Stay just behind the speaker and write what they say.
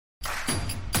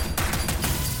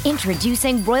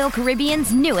Introducing Royal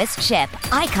Caribbean's newest ship,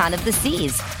 Icon of the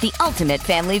Seas, the ultimate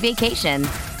family vacation.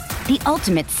 The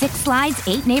ultimate 6 slides,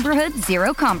 8 neighborhoods,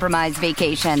 0 compromise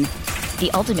vacation.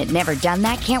 The ultimate never done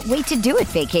that, can't wait to do it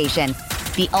vacation.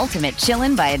 The ultimate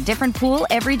chillin' by a different pool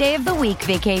every day of the week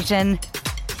vacation.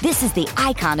 This is the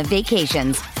Icon of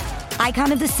vacations.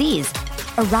 Icon of the Seas,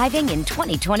 arriving in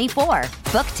 2024.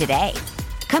 Book today.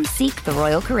 Come seek the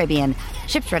Royal Caribbean.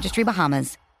 Ships Registry,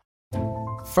 Bahamas.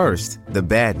 First, the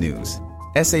bad news.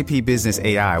 SAP Business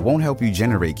AI won't help you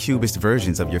generate cubist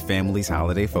versions of your family's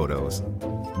holiday photos.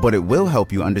 But it will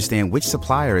help you understand which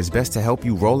supplier is best to help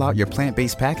you roll out your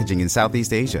plant-based packaging in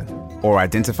Southeast Asia, or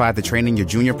identify the training your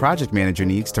junior project manager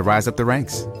needs to rise up the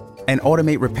ranks, and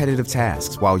automate repetitive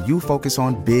tasks while you focus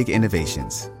on big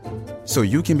innovations, so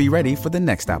you can be ready for the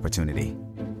next opportunity.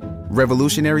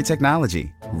 Revolutionary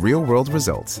technology, real-world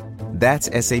results. That's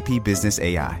SAP Business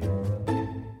AI.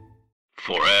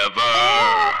 Forever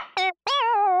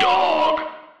Dog.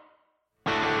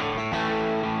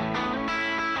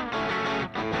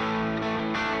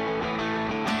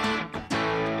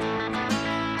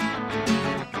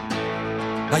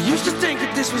 I used to think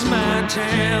that this was my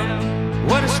town.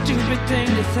 What a stupid thing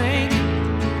to think.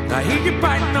 I hear you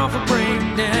biting off a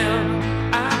breakdown.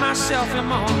 I myself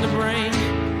am on the brink.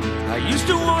 I used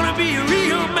to want to be a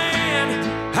real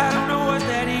man. I don't know what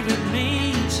that even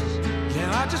means.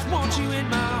 Now I just want you in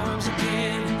my arms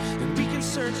again, and we can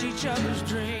search each other's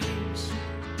dreams.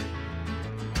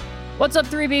 What's up,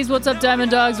 3Bs? What's up,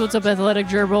 Diamond Dogs? What's up, Athletic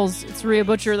Gerbils? It's Rhea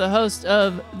Butcher, the host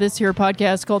of this here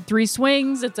podcast called Three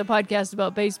Swings. It's a podcast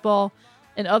about baseball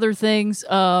and other things.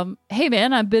 Hey,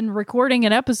 man, I've been recording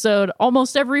an episode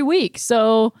almost every week,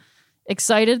 so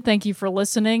excited. Thank you for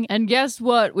listening. And guess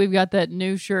what? We've got that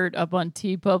new shirt up on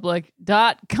tpublic.com.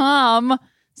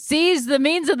 Seize the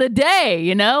means of the day,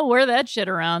 you know? Wear that shit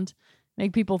around.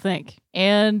 Make people think.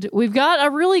 And we've got a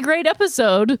really great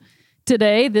episode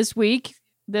today, this week.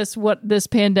 This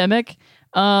pandemic.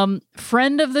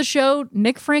 Friend of the show,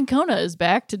 Nick Francona, is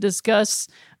back to discuss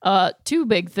 2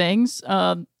 big things.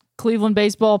 Cleveland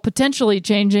baseball potentially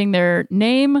changing their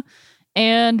name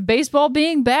and baseball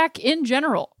being back in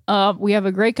general. We have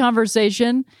a great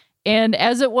conversation, and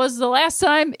as it was the last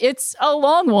time, it's a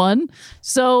long one.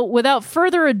 So without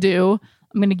further ado,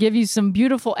 I'm going to give you some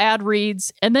beautiful ad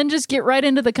reads and then just get right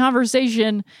into the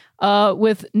conversation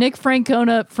with Nick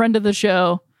Francona, friend of the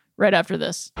show, right after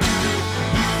this.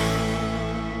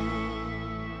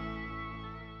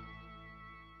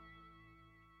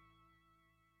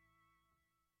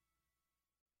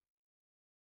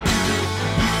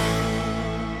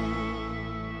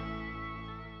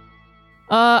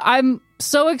 I'm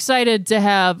so excited to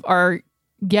have our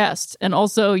guest, and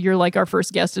also you're like our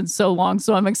first guest in so long,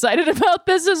 so I'm excited about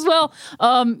this as well.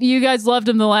 You guys loved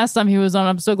him the last time he was on.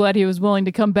 I'm so glad he was willing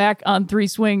to come back on Three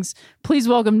Swings. Please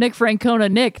welcome Nick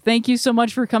Francona. Nick, thank you so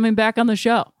much for coming back on the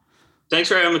show. Thanks,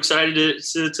 Ray. I'm excited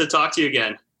to talk to you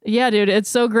again. Yeah, dude, it's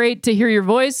so great to hear your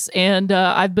voice, and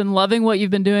I've been loving what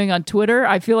you've been doing on Twitter.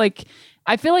 I feel like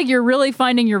you're really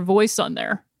finding your voice on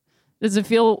there. Does it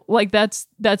feel like that's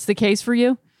the case for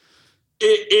you?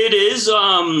 It is.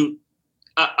 I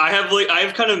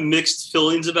have kind of mixed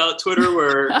feelings about Twitter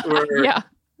where yeah.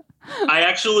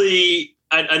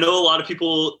 I know a lot of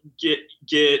people get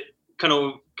kind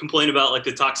of complain about like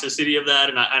the toxicity of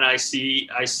that. And I see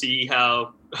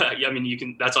how, I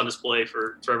mean, that's on display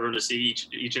for everyone to see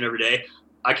each and every day.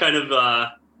 I kind of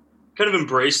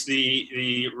embrace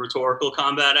the rhetorical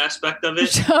combat aspect of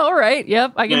it. All right.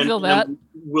 Yep. I can feel that. I'm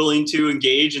willing to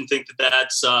engage and think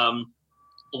that's,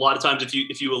 a lot of times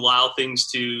if you allow things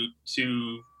to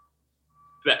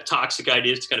toxic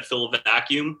ideas to kind of fill a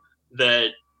vacuum that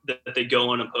they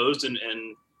go unopposed. And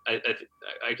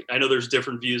I know there's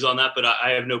different views on that, but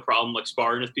I have no problem like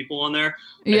sparring with people on there.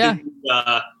 Yeah.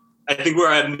 I think where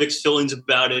I have mixed feelings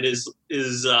about it is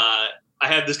I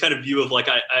have this kind of view of like,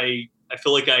 I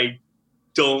feel like I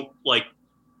don't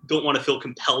want to feel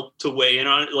compelled to weigh in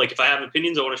on it. Like if I have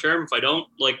opinions, I want to share them. If I don't,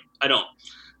 I don't.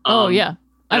 Oh yeah.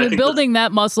 I mean, building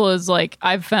that muscle is like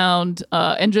I've found,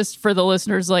 and just for the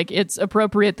listeners, like it's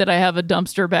appropriate that I have a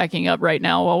dumpster backing up right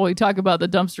now while we talk about the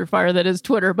dumpster fire that is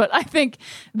Twitter. But I think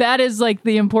that is like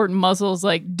the important muscles.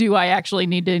 Like, do I actually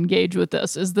need to engage with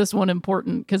this? Is this one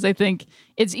important? Because I think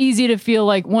it's easy to feel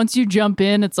like once you jump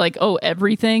in, it's like, oh,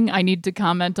 everything. I need to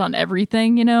comment on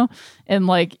everything, you know? And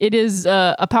like it is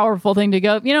a powerful thing to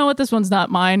go, you know what? This one's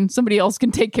not mine. Somebody else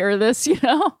can take care of this, you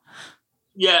know?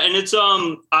 Yeah, and it's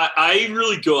I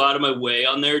really go out of my way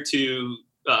on there to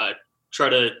try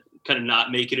to kind of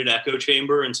not make it an echo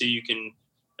chamber, and so you can.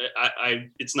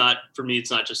 It's not for me.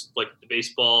 It's not just like the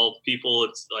baseball people.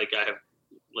 It's like I have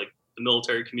like the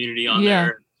military community on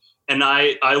there. And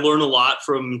I learn a lot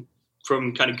from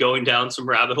kind of going down some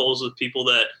rabbit holes with people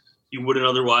that you wouldn't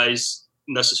otherwise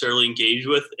necessarily engage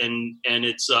with. And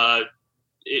it's,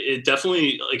 it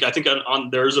definitely, like, I think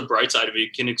there's a bright side of it. You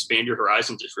can expand your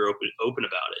horizons if you're open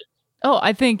about it. Oh,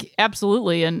 I think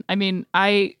absolutely. And I mean,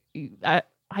 I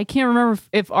can't remember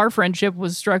if our friendship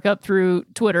was struck up through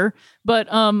Twitter, but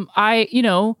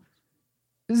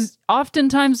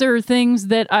oftentimes there are things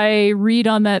that I read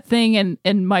on that thing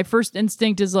and my first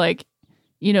instinct is like,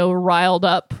 riled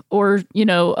up or,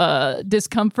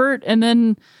 discomfort. And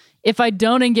then if I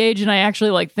don't engage and I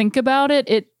actually like think about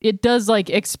it, it does like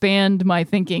expand my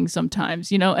thinking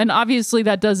sometimes, and obviously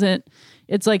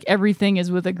it's like everything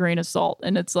is with a grain of salt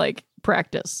and it's like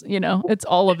practice, it's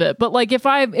all of it. But like if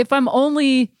I'm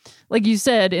only, like you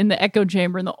said, in the echo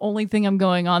chamber and the only thing I'm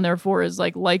going on there for is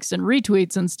like likes and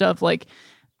retweets and stuff, like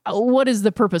what is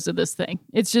the purpose of this thing?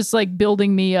 It's just like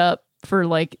building me up for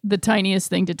like the tiniest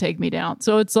thing to take me down.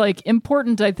 So it's like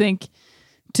important, I think,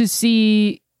 to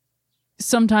see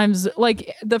sometimes,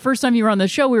 like the first time you were on the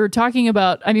show, we were talking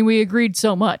about, I mean, we agreed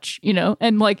so much,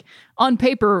 and like on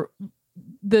paper,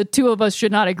 the two of us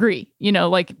should not agree,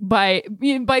 like by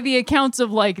the accounts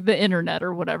of like the internet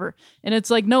or whatever. And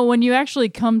it's like, no, when you actually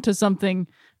come to something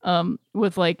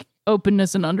with like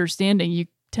openness and understanding, you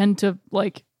tend to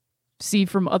like see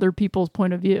from other people's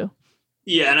point of view.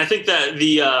 Yeah. And I think that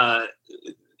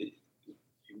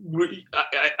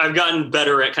I've gotten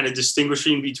better at kind of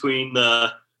distinguishing between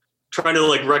the trying to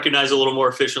like recognize a little more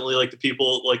efficiently, like the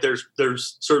people, like there's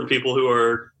certain people who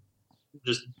are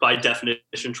just by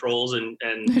definition trolls and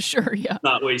sure, yeah,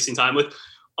 not wasting time with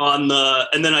but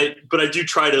I do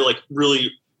try to like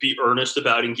really be earnest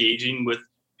about engaging with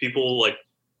people, like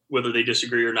whether they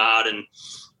disagree or not.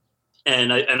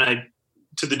 And I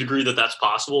to the degree that that's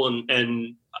possible.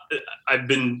 And I've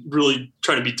been really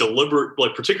trying to be deliberate,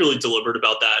 like particularly deliberate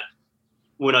about that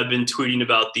when I've been tweeting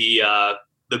about the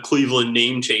Cleveland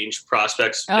name change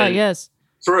prospects. Oh, yes.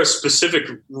 For a specific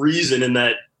reason, in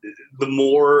that the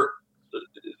more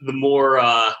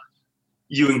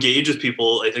you engage with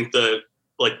people, I think the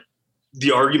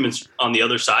arguments on the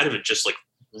other side of it just like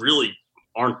really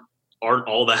aren't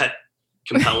all that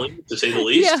compelling to say the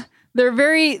least. Yeah, they're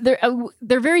very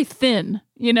thin,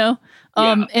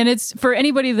 and it's for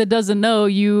anybody that doesn't know,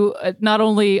 you not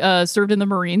only served in the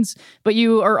Marines, but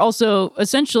you are also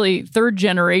essentially third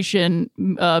generation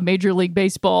Major League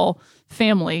Baseball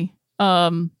family,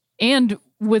 and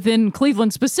within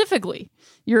Cleveland specifically.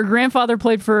 Your grandfather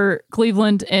played for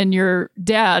Cleveland and your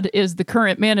dad is the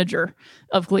current manager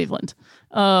of Cleveland.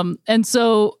 And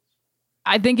so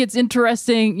I think it's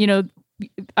interesting,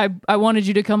 I wanted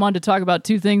you to come on to talk about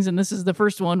two things, and this is the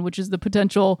first one, which is the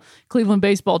potential Cleveland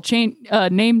baseball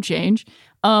name change.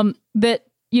 That,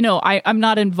 I'm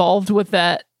not involved with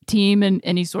that team in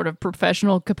any sort of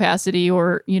professional capacity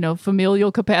or,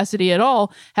 familial capacity at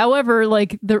all. However,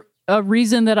 like a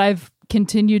reason that I've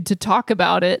continued to talk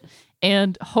about it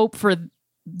and hope for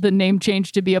the name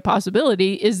change to be a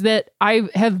possibility is that I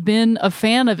have been a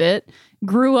fan of it,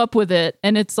 grew up with it,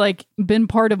 and it's like been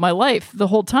part of my life the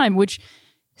whole time, which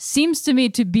seems to me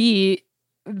to be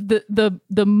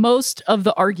the most of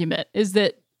the argument is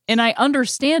that, and I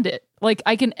understand it, like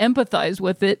I can empathize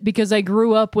with it because I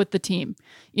grew up with the team,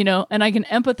 and I can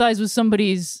empathize with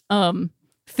somebody's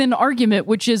thin argument,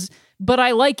 which is, but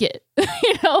I like it,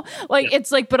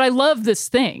 it's like, but I love this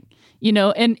thing.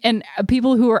 And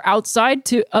people who are outside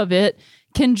of it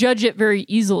can judge it very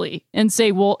easily and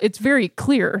say, well, it's very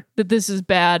clear that this is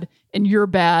bad and you're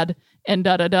bad and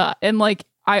da-da-da. And like,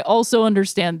 I also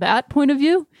understand that point of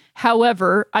view.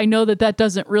 However, I know that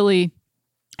doesn't really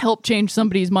help change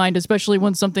somebody's mind, especially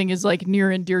when something is like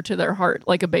near and dear to their heart,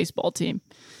 like a baseball team.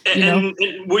 And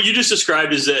what you just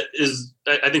described is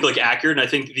I think like accurate. And I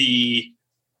think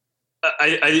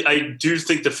I do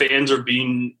think the fans are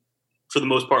being, for the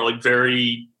most part, like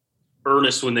very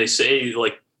earnest when they say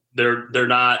like they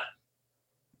don't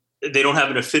have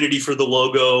an affinity for the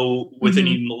logo with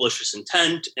any malicious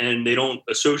intent, and they don't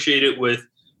associate it with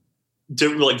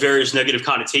like various negative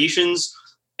connotations.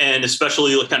 And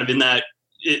especially like kind of in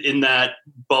that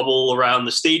bubble around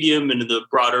the stadium and in the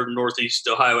broader Northeast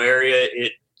Ohio area,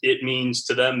 it means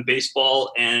to them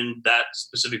baseball and that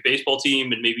specific baseball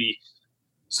team and maybe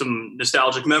some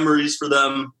nostalgic memories for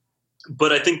them.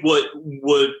 But I think what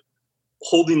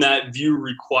holding that view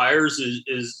requires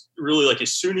is really like,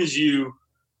 as soon as you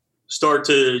start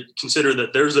to consider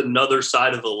that there's another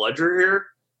side of the ledger here,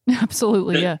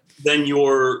 absolutely, yeah, then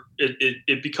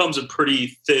it becomes a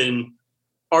pretty thin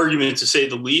argument, to say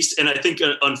the least. And I think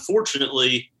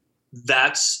unfortunately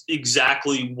that's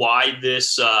exactly why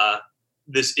this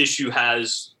this issue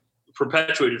has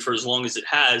perpetuated for as long as it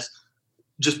has,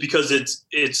 just because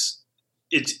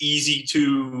it's easy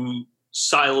to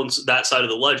silence that side of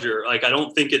the ledger. Like, I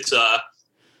don't think it's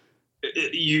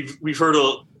we've heard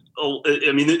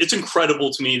I mean, it's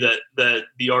incredible to me that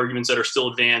the arguments that are still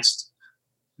advanced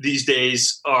these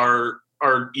days are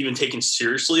even taken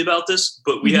seriously about this.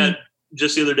 But we had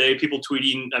just the other day people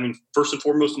tweeting, I mean, first and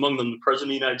foremost among them, the President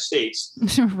of the United States,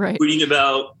 right, tweeting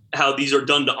about how these are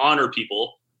done to honor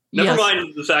people. Never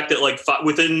mind the fact that, like,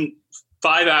 within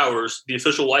 5 hours, the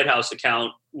official White House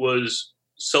account was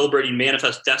celebrating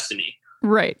Manifest Destiny.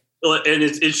 Right. And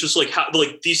it's just like, how,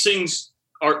 like, these things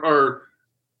are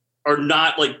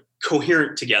not, like,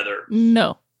 coherent together.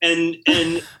 No. And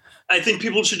I think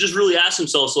people should just really ask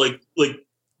themselves, like,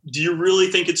 do you really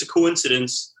think it's a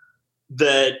coincidence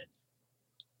that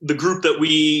the group that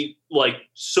we, like,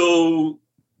 so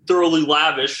thoroughly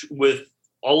lavish with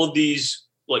all of these,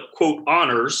 like, quote,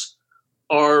 honors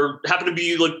happen to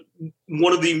be, like,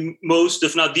 one of the most,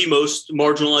 if not the most,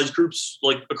 marginalized groups,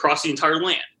 like, across the entire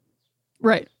land?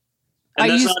 Right. And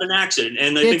that's not an accident.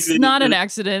 And I it's think not an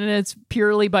accident, and it's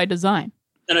purely by design.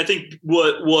 And I think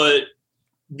what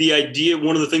the idea,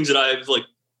 one of the things that I've, like,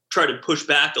 tried to push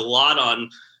back a lot on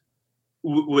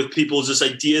with people is this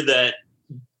idea that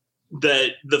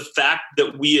the fact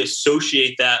that we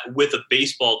associate that with a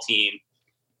baseball team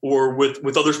or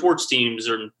with other sports teams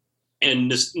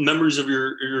and this members of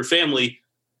your family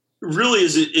really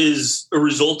is a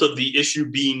result of the issue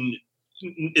being,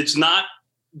 it's not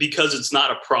because it's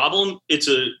not a problem. It's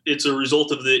a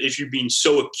result of the issue being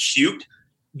so acute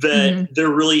that there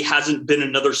really hasn't been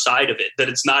another side of it, that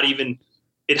it's not even,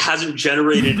 it hasn't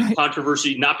generated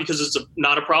controversy, not because it's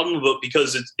not a problem, but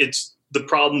because it's the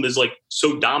problem is, like,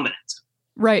 so dominant.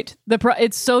 Right.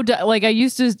 It's so like, I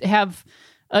used to have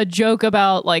a joke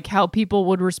about, like, how people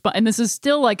would respond, and this is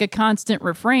still, like, a constant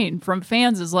refrain from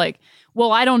fans, is like,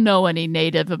 well, I don't know any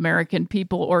Native American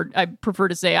people, or I prefer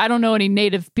to say, I don't know any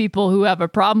Native people who have a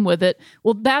problem with it.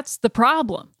 Well, that's the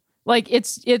problem. Like,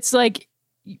 it's like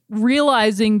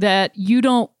realizing that you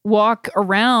don't walk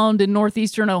around in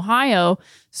northeastern Ohio,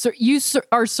 so you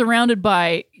are surrounded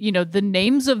by, you know, the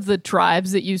names of the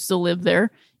tribes that used to live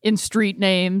there in street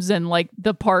names and, like,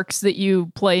 the parks that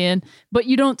you play in, but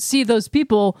you don't see those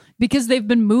people because they've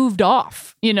been moved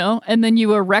off, you know, and then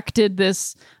you erected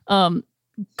this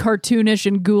cartoonish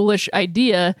and ghoulish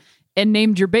idea and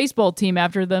named your baseball team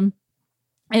after them.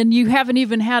 And you haven't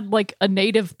even had, like, a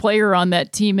Native player on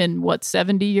that team in, what,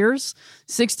 70 years,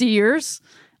 60 years.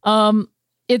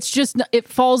 It's just, it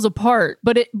falls apart,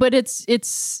 but it's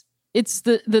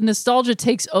the nostalgia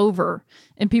takes over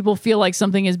and people feel like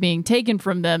something is being taken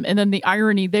from them. And then the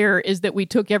irony there is that we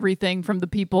took everything from the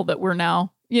people that we're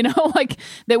now, you know, like,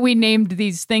 that we named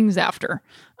these things after.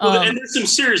 Well, and there's some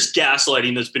serious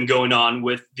gaslighting that's been going on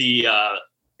with the,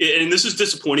 and this is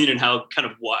disappointing in how kind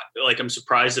of I'm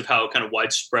surprised of how kind of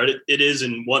widespread it is.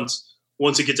 And once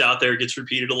it gets out there, it gets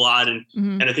repeated a lot. And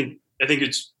and I think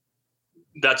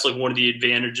that's, like, one of the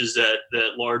advantages that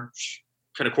large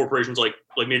kind of corporations like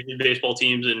Major League Baseball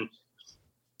teams and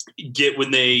get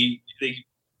when they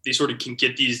sort of can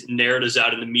get these narratives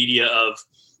out in the media of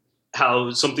how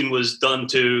something was done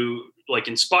to, like,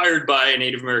 inspired by a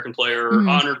Native American player or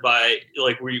honored by,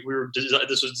 like,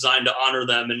 this was designed to honor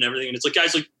them and everything. And it's like,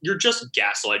 guys, like, you're just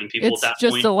gaslighting people at that point.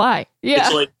 It's just a lie. Yeah.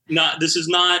 It's like,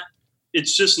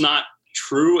 it's just not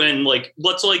true. And, like,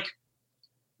 let's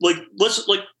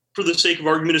for the sake of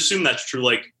argument, assume that's true.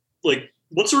 Like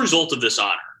what's the result of this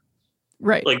honor?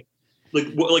 Right. Like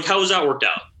how has that worked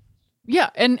out? Yeah.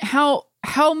 And how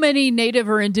many Native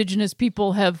or Indigenous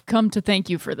people have come to thank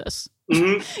you for this?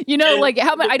 Mm-hmm. You know, like,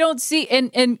 how I don't see,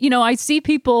 and, you know, I see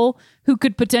people who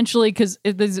could potentially, because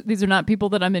these are not people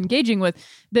that I'm engaging with,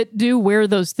 that do wear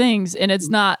those things. And it's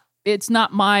not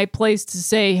my place to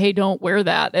say, hey, don't wear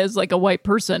that as, like, a white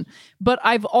person. But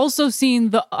I've also seen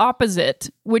the opposite,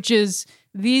 which is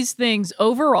these things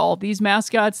overall, these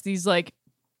mascots, these, like,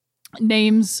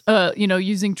 names, you know,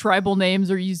 using tribal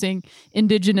names or using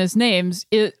indigenous names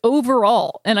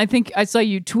overall. And I think I saw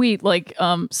you tweet, like,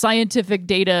 scientific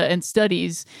data and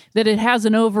studies that it has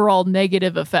an overall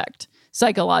negative effect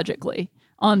psychologically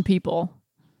on people.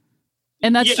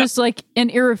 And that's just, like, an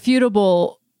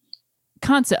irrefutable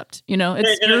concept, you know,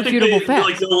 it's irrefutable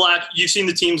fact. Like, you've seen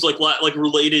the teams like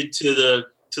related to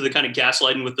the kind of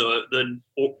gaslighting with the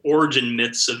origin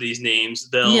myths of these names.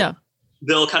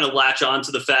 They'll kind of latch on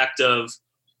to the fact of,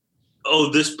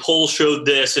 oh, this poll showed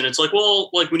this. And it's like,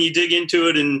 well, like, when you dig into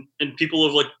it and people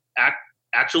have, like,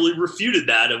 actually refuted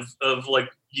that of like,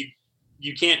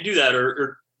 you can't do that.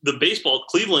 Or the baseball,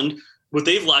 Cleveland, what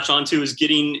they've latched onto is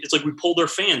it's like, we pulled their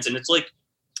fans. And it's like,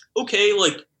 okay,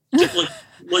 like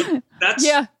that's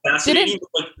fascinating.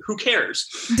 But, like, who cares?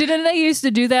 Didn't they used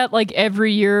to do that like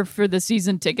every year for the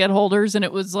season ticket holders? And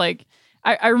it was like,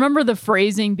 I remember the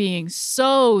phrasing being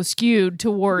so skewed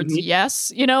towards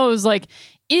yes. You know, it was like,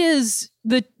 is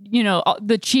the, you know,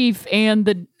 the chief and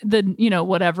the, you know,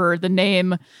 whatever the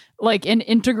name, like an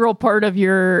integral part of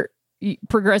your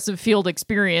Progressive Field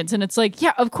experience? And it's like,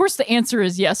 yeah, of course the answer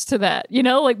is yes to that. You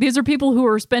know, like these are people who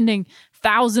are spending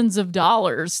thousands of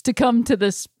dollars to come to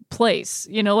this place.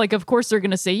 You know, like of course they're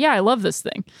going to say, yeah, I love this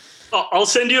thing. I'll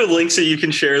send you a link so you can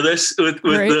share this with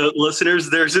the listeners.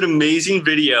 There's an amazing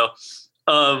video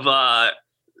of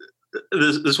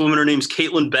this woman. Her name's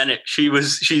Caitlin Bennett. She's the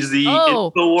she's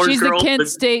girl, the Kent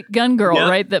State gun girl,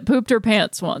 right? That pooped her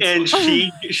pants once. And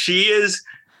she is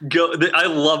I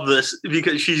love this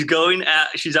because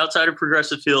she's outside of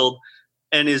Progressive Field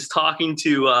and is talking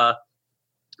to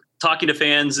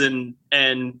fans and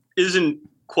isn't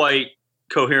quite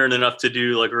coherent enough to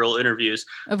do like real interviews.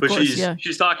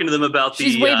 She's talking to them about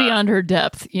she's way beyond her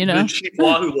depth, you know, the Chief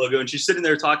Wahoo logo, and she's sitting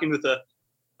there talking with a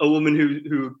woman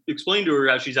who explained to her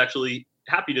how she's actually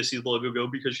happy to see the logo go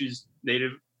because she's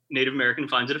Native American,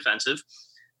 finds it offensive.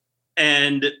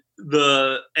 And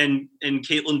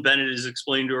Caitlin Bennett is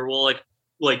explaining to her, well,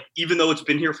 like even though it's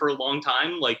been here for a long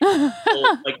time, like,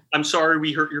 well, like I'm sorry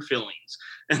we hurt your feelings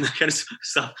and that kind of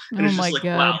stuff. And it's just like,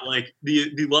 God. Wow, like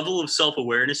the level of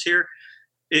self-awareness here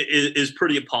is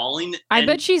pretty appalling. I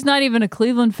bet she's not even a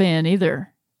Cleveland fan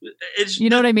either.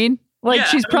 You know what I mean? Like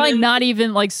she's probably not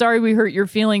even like, sorry we hurt your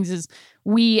feelings is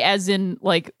we as in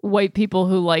like white people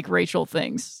who like racial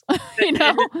things. You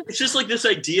know, it's just like this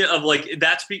idea of like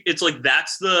that's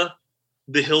the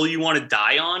hill you want to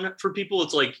die on for people.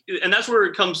 It's like, and that's where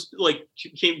it comes like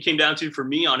came down to for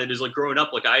me on it is like growing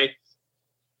up. Like I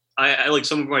like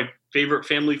some of my favorite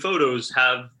family photos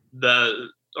have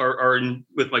are in,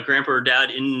 with my grandpa or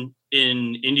dad in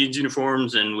Indians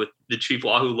uniforms and with the Chief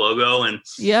Wahoo logo. And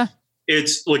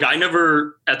it's like I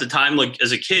never at the time, like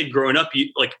as a kid growing up,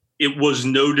 like it was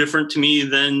no different to me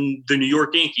than the New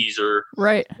York Yankees or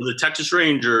the Texas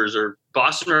Rangers or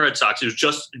Boston Red Sox. It was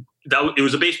just that it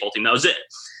was a baseball team. That was it.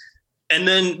 And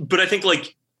then, but I think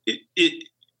like it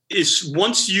is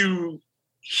once you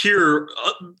hear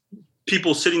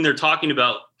people sitting there talking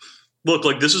about, look,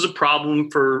 like this is a problem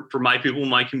for my people in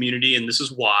my community, and this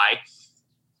is why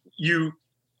you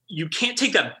can't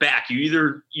take that back.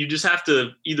 You just have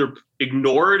to either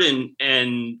ignore it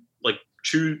and like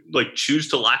choose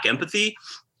to lack empathy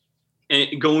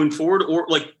and going forward, or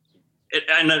like,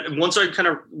 and once I kind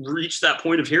of reached that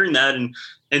point of hearing that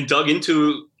and dug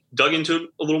into it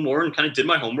a little more and kind of did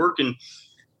my homework, and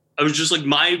I was just like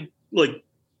my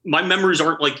memories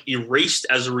aren't like erased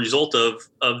as a result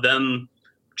of them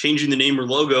changing the name or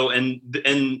logo, and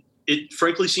it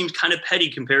frankly seems kind of petty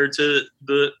compared to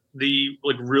the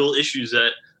like real issues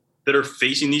that are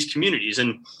facing these communities.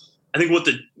 And I think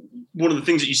one of the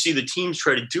things that you see the teams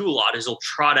try to do a lot is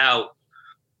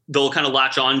they'll kind of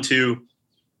latch on to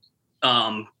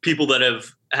people that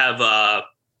have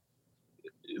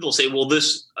they'll say, well,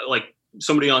 this, like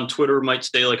somebody on Twitter might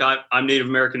say like, I'm Native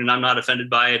American and I'm not offended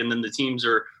by it. And then the teams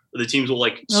will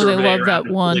like survey they love that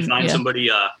one. They find somebody,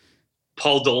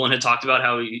 Paul Dolan had talked about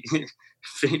how he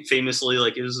famously,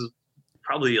 like it was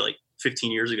probably like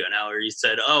 15 years ago now, where he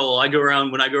said, oh,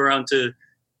 when I go around to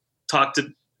talk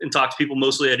to people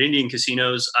mostly at Indian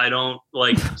casinos, I don't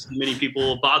like see many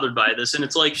people bothered by this. And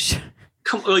it's like,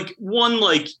 okay,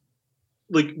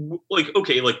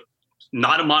 like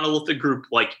not a monolithic group,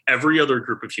 like every other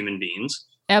group of human beings.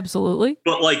 Absolutely.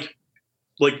 But like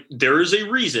there is a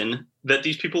reason that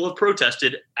these people have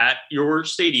protested at your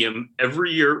stadium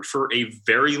every year for a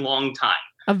very long time.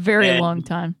 A very long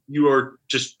time. You are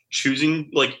just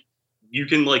choosing, like, you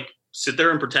can like sit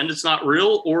there and pretend it's not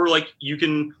real, or like you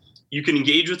can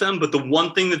engage with them. But the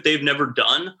one thing that they've never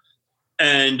done,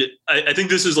 and I think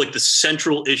this is like the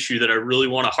central issue that I really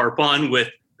want to harp on with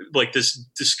like this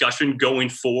discussion going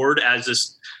forward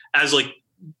as like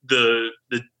the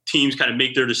teams kind of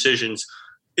make their decisions,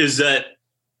 is that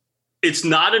it's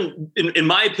not in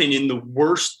my opinion, the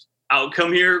worst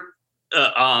outcome here,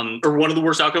 or one of the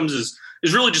worst outcomes is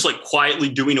really just like quietly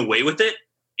doing away with it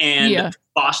and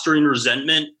fostering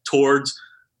resentment towards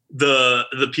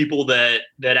the people that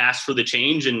asked for the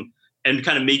change, and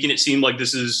kind of making it seem like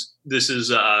this is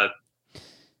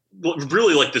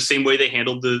really like the same way they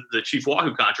handled the Chief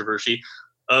Wahoo controversy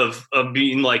of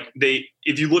being like,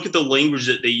 if you look at the language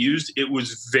that they used, it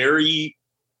was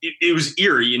it was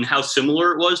eerie in how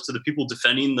similar it was to the people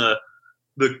defending the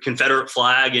Confederate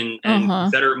flag and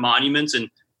Confederate monuments. And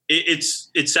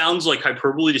it sounds like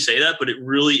hyperbole to say that, but it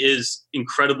really is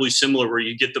incredibly similar, where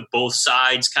you get the both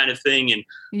sides kind of thing. And,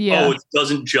 it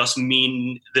doesn't just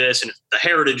mean this, and it's the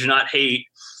heritage, not hate.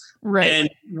 Right. And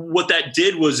what that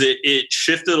did was it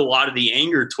shifted a lot of the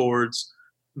anger towards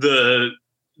the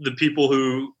people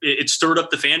who it stirred up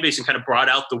the fan base and kind of brought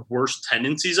out the worst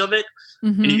tendencies of it.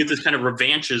 Mm-hmm. And you get this kind of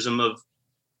revanchism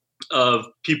of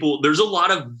people. There's a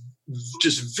lot of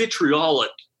just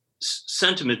vitriolic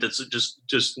sentiment that's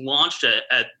just launched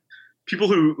at people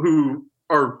who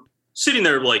are sitting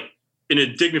there like in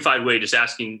a dignified way, just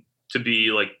asking to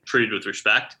be like treated with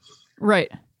respect.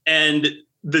 Right. And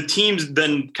the teams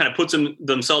then kind of puts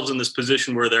themselves in this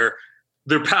position where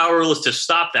they're powerless to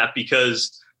stop that,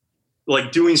 because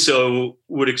like doing so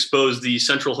would expose the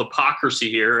central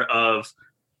hypocrisy here of,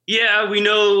 yeah, we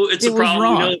know it's a problem.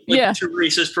 Wrong. We know it's too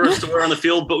racist for us to wear on the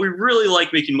field, but we really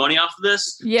like making money off of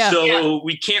this. Yeah. So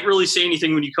we can't really say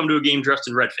anything when you come to a game dressed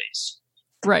in red face.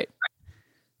 Right.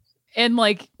 And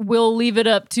like, we'll leave it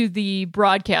up to the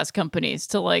broadcast companies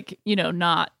to like,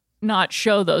 not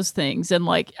show those things. And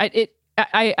like,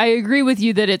 I agree with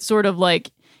you that it's sort of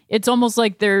like, it's almost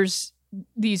like there's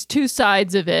these two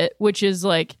sides of it, which is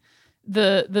like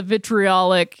the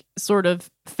vitriolic sort of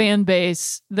fan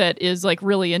base that is like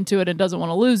really into it and doesn't want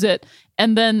to lose it.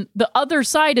 And then the other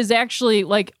side is actually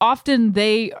like, often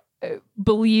they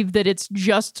believe that it's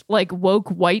just like woke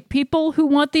white people who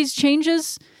want these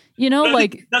changes,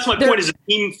 like that's my point, is the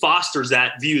team fosters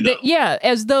that view though.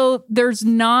 As though there's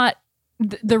not,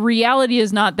 the reality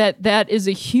is not that is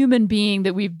a human being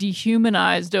that we've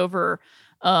dehumanized over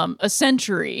a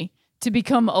century to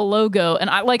become a logo. And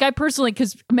I personally,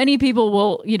 because many people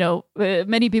will,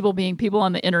 many people being people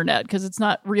on the internet, because it's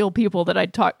not real people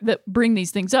that bring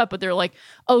these things up, but they're like,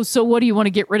 oh, so what do you want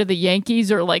to get rid of the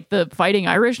Yankees or like the Fighting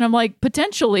Irish? And I'm like,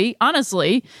 potentially,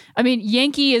 honestly, I mean,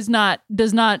 Yankee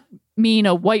does not mean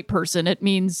a white person. It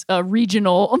means a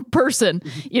regional person,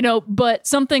 but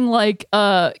something like,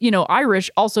 Irish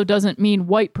also doesn't mean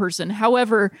white person.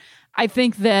 However, I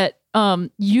think that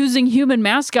using human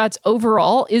mascots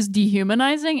overall is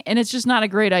dehumanizing, and it's just not a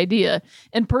great idea.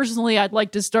 And personally, I'd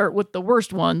like to start with the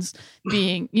worst ones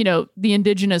being, the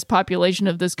indigenous population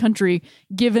of this country,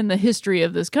 given the history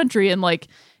of this country. And like,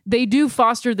 they do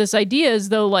foster this idea as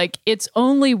though like it's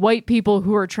only white people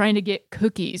who are trying to get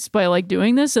cookies by like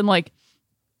doing this. And like,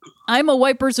 I'm a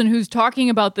white person who's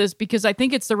talking about this because I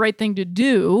think it's the right thing to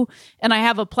do. And I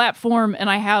have a platform and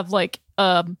I have like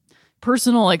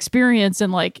personal experience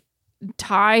and like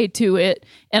tie to it.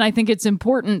 And I think it's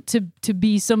important to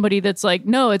be somebody that's like,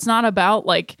 no, it's not about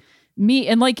like me.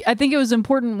 And like, I think it was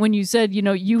important when you said,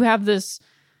 you have this,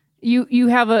 you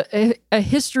have a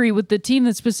history with the team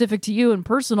that's specific to you and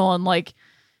personal, and like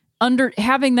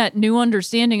having that new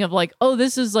understanding of like, oh,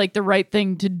 this is like the right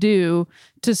thing to do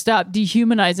to stop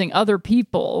dehumanizing other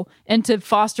people and to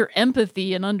foster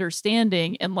empathy and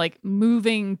understanding and like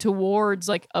moving towards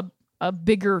like a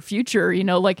bigger future,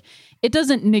 like it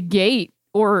doesn't negate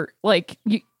or like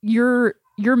your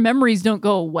memories don't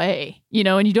go away,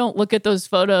 and you don't look at those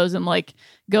photos and like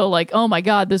go like, oh my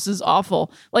God, this is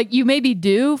awful. Like you maybe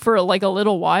do for like a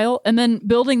little while, and then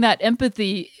building that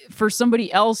empathy for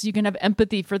somebody else, you can have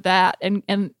empathy for that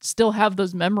and still have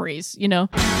those memories,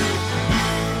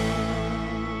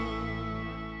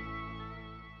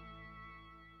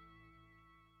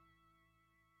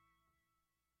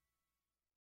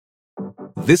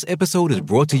 This episode is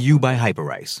brought to you by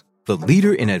Hyperice, the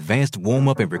leader in advanced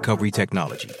warm-up and recovery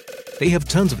technology. They have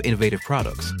tons of innovative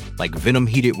products, like Venom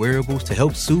heated wearables to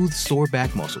help soothe sore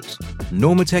back muscles,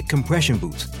 Normatec compression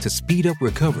boots to speed up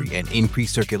recovery and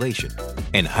increase circulation,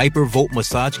 and Hypervolt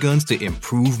massage guns to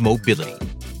improve mobility.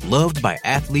 Loved by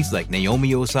athletes like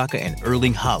Naomi Osaka and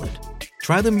Erling Haaland.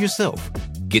 Try them yourself.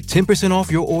 Get 10%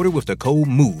 off your order with the code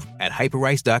MOVE at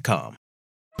Hyperice.com.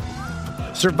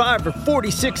 Survivor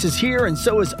 46 is here, and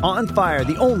so is On Fire,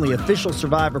 the only official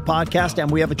Survivor podcast, and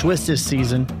we have a twist this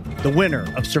season. The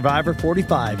winner of Survivor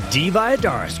 45, Dee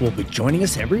Valladares, will be joining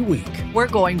us every week. We're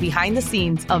going behind the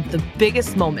scenes of the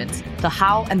biggest moments, the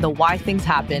how and the why things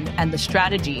happen, and the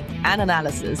strategy and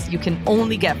analysis you can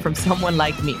only get from someone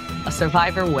like me, a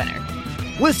Survivor winner.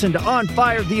 Listen to On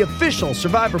Fire, the official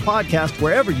Survivor podcast,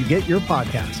 wherever you get your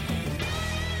podcast.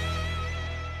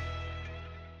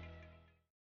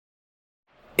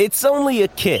 It's only a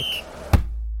kick,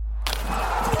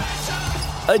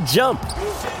 a jump,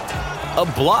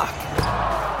 a block.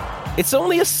 It's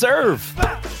only a serve.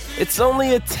 It's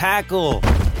only a tackle,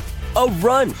 a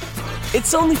run.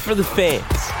 It's only for the fans.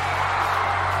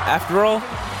 After all,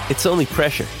 it's only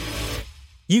pressure.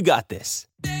 You got this.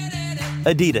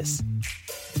 Adidas.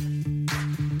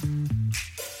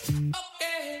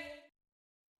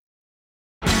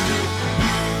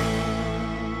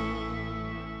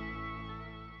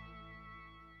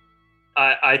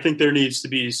 I think there needs to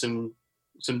be some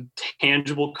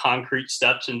tangible, concrete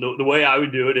steps. And the way I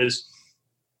would do it is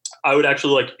I would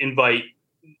actually like invite,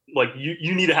 like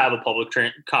you need to have a public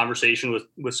conversation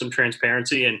with some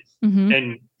transparency and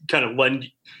and kind of lend.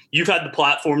 You've had the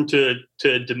platform to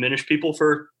diminish people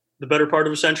for the better part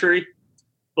of a century.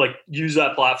 Like use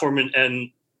that platform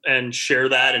and share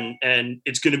that, and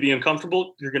it's going to be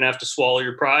uncomfortable. You're going to have to swallow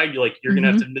your pride. You're going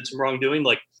to have to admit some wrongdoing.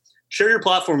 Like share your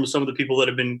platform with some of the people that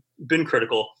have been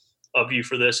critical of you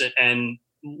for this, and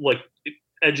like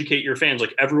educate your fans.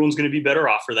 Like everyone's going to be better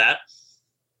off for that.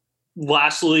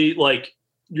 Lastly, like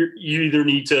you either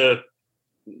need to,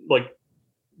 like,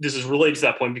 this is related to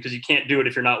that point because you can't do it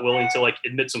if you're not willing to like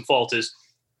admit some fault, is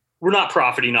we're not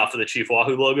profiting off of the Chief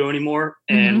Wahoo logo anymore.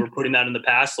 And we're putting that in the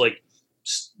past. Like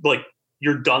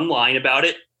you're done lying about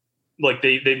it. Like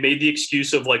they made the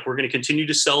excuse of like, we're going to continue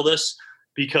to sell this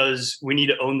because we need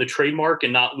to own the trademark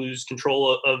and not lose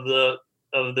control of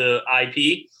the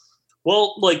IP.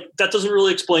 Well, like that doesn't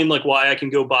really explain like why I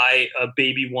can go buy a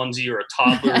baby onesie or a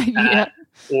toddler hat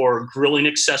or grilling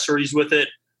accessories with it.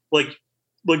 Like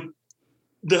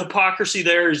the hypocrisy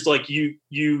there is like, you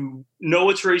know,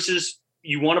 it's racist.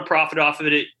 You want to profit off of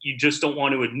it. You just don't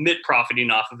want to admit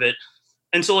profiting off of it.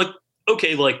 And so like,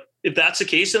 okay, like if that's the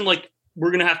case, then like,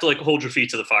 we're going to have to like hold your feet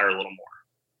to the fire a little more.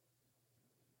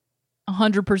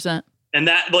 100%. And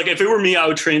that, like, if it were me, I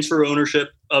would transfer ownership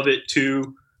of it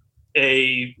to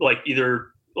a, like, either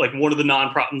like one of the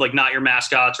nonprofit, like Not Your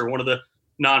Mascots, or one of the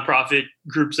nonprofit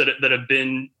groups that have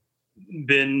been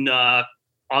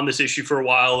on this issue for a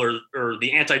while, or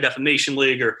the Anti-Defamation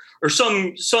League, or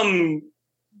some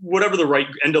whatever the right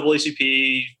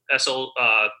NAACP,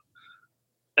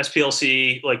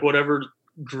 SPLC, like whatever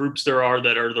groups there are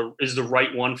that is the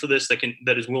right one for this,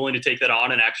 that is willing to take that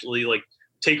on and actually like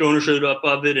take ownership up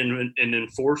of it and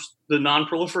enforce the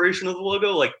non-proliferation of the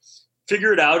logo. Like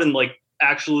figure it out and like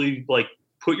actually like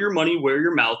put your money where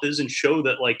your mouth is and show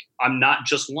that like I'm not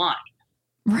just lying.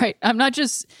 Right. I'm not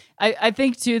just, I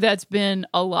think too, that's been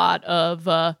a lot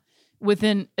of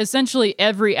within essentially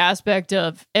every aspect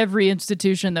of every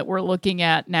institution that we're looking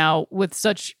at now, with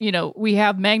such, you know, we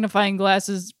have magnifying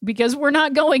glasses because we're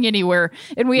not going anywhere,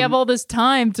 and we have all this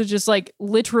time to just like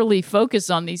literally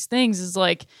focus on these things. Is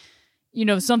like, you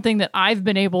know, something that I've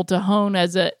been able to hone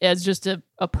as just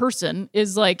a person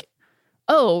is like,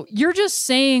 oh, you're just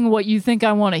saying what you think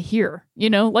I want to hear, you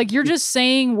know, like you're just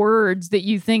saying words that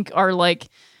you think are like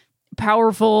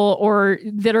powerful or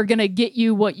that are going to get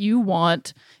you what you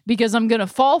want because I'm going to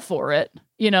fall for it,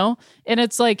 you know? And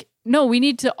it's like, no, we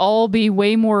need to all be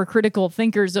way more critical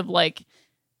thinkers of like,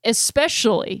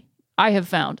 especially I have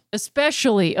found,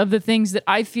 especially of the things that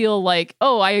I feel like,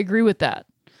 oh, I agree with that,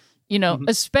 you know,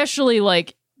 especially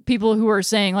like people who are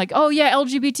saying like, oh yeah,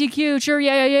 LGBTQ, sure,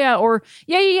 yeah, or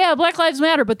yeah, Black Lives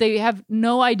Matter, but they have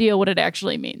no idea what it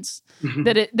actually means.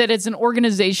 That it's an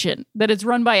organization, that it's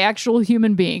run by actual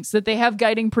human beings, that they have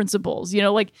guiding principles, you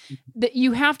know, like that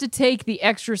you have to take the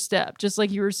extra step, just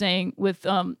like you were saying with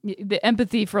the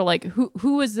empathy for like,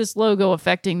 who is this logo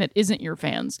affecting that isn't your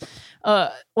fans?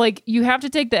 Like you have to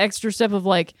take the extra step of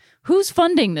like, who's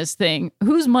funding this thing?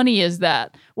 Whose money is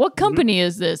that? What company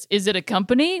is this? Is it a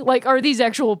company? Like, are these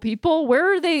actual people?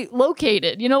 Where are they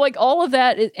located? You know, like all of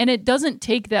that. And it doesn't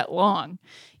take that long,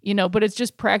 you know, but it's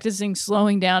just practicing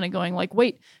slowing down and going like,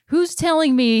 wait, who's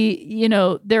telling me, you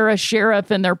know, they're a sheriff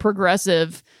and they're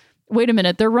progressive? Wait a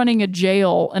minute, they're running a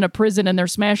jail and a prison and they're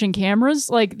smashing cameras?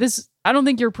 Like this, I don't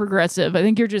think you're progressive. I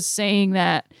think you're just saying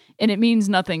that and it means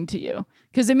nothing to you.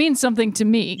 Because it means something to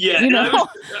me. Yeah, you know?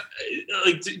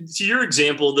 Like to your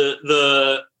example,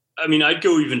 I mean, I'd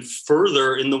go even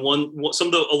further in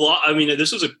I mean,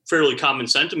 this was a fairly common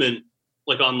sentiment,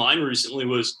 like online recently,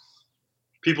 was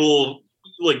people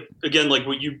like, again, like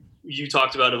what you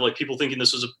talked about of like people thinking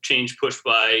this was a change pushed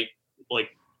by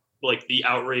like the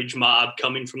outrage mob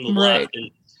coming from the left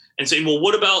and saying, well,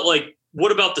 what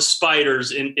about the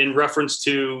spiders in reference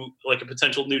to like a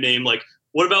potential new name? Like,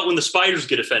 what about when the spiders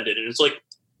get offended? And it's like,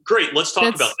 great, let's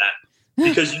talk about that.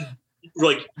 Because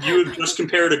you have just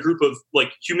compared a group of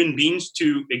like human beings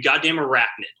to a goddamn arachnid.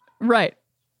 Right.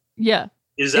 Yeah.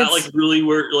 Is that like really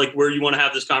where you want to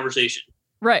have this conversation?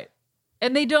 Right.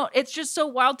 And they don't, it's just so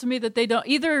wild to me that they don't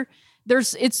either. They're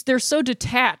so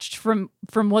detached from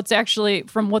what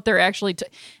they're actually,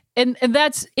 and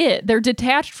that's it. They're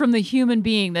detached from the human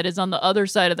being that is on the other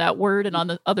side of that word and on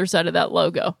the other side of that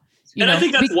logo. And I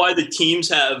think that's why the teams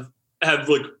have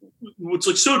like, what's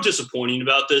like so disappointing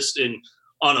about this and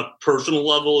on a personal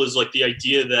level is like the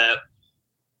idea that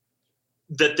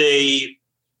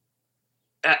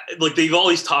like they've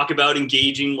always talked about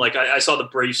engaging. Like I saw the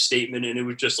Braves statement, and it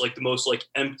was just like the most like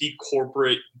empty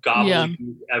corporate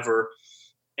gobbledygook ever.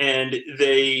 And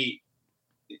they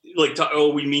like,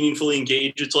 we meaningfully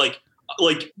engage. It's like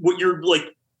what you're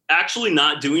like actually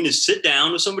not doing is sit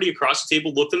down with somebody across the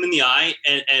table, look them in the eye,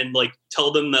 and like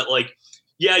tell them that like,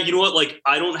 yeah, you know what? Like,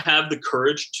 I don't have the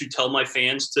courage to tell my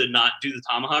fans to not do the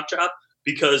tomahawk chop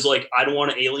because like I don't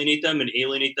want to alienate them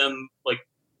like.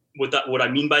 What I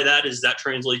mean by that is that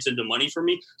translates into money for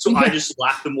me. So I just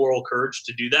lack the moral courage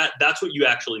to do that. That's what you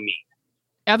actually mean.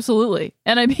 Absolutely.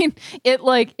 And I mean,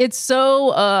 it's so,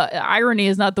 irony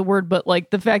is not the word, but like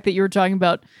the fact that you were talking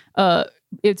about,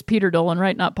 it's Peter Dolan,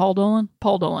 right? Not Paul Dolan?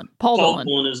 Paul Dolan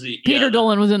is the, Peter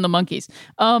Dolan was in the Monkees.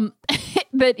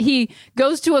 That he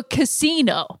goes to a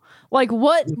casino. Like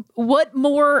what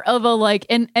more of a like,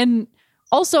 and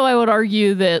also, I would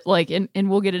argue that, like, and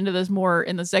we'll get into this more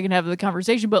in the second half of the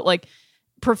conversation, but like,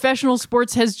 professional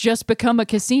sports has just become a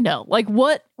casino. Like,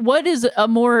 what is a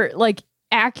more like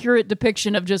accurate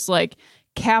depiction of just like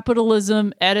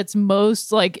capitalism at its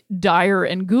most like dire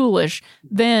and ghoulish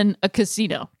than a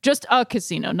casino? Just a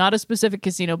casino, not a specific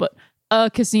casino, but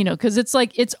a casino, because it's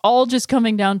like it's all just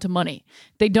coming down to money.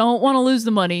 They don't want to lose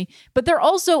the money, but they're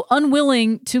also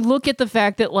unwilling to look at the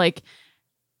fact that like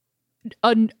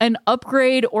an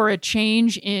upgrade or a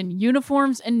change in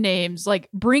uniforms and names like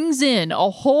brings in a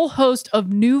whole host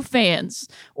of new fans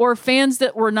or fans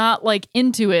that were not like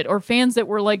into it or fans that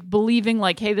were like believing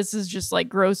like, hey, this is just like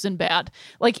gross and bad.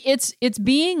 Like it's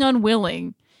being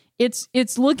unwilling. It's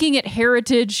looking at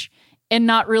heritage and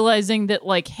not realizing that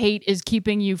like hate is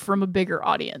keeping you from a bigger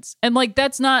audience. And like,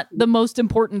 that's not the most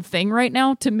important thing right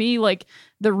now to me. Like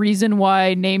the reason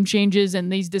why name changes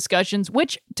and these discussions,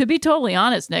 which to be totally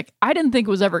honest, Nick, I didn't think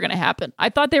was ever going to happen. I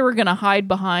thought they were going to hide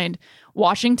behind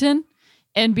Washington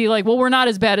and be like, well, we're not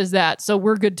as bad as that, so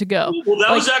we're good to go. Well,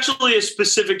 that was actually a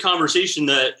specific conversation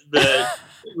that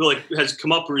like has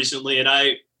come up recently. And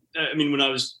I mean, when I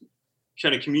was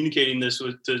kind of communicating this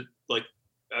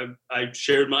I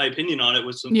shared my opinion on it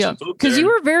with some folks. Because you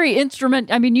were very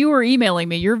instrumental. I mean, you were emailing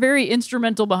me. You're very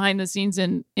instrumental behind the scenes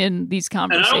in these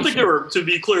conversations. And I don't think there were, to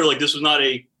be clear, like this was not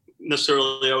a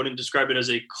necessarily, I wouldn't describe it as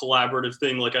a collaborative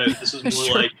thing. Like this is more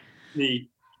Sure. like me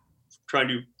trying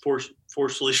to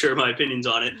forcefully share my opinions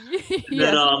on it.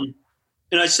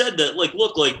 And I said that, like,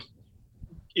 look, like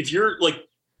if you're like,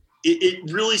 it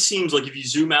really seems like if you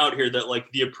zoom out here that like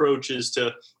the approach is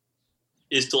to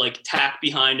like tack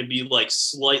behind and be like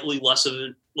slightly less of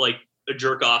a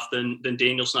jerk off than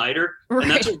Daniel Snyder. Right.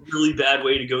 And that's a really bad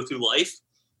way to go through life.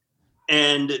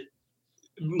 And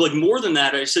like more than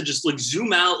that, I said, just like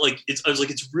zoom out. Like I was like,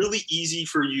 it's really easy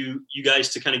for you guys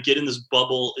to kind of get in this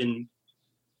bubble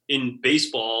in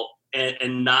baseball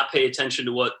and not pay attention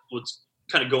to what's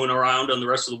kind of going around on the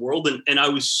rest of the world. And I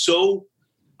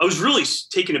was really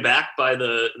taken aback by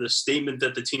the statement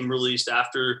that the team released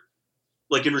after,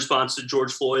 like in response to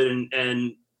George Floyd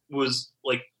and was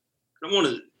like,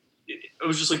 I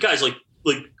was just like, guys, like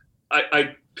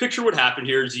I picture what happened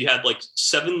here is you had like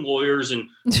 7 lawyers and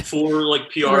 4 like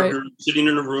PR right. groups sitting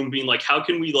in a room being like, how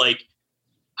can we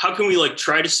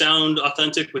try to sound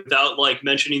authentic without like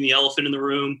mentioning the elephant in the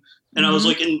room? And I was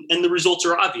like, and the results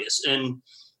are obvious. And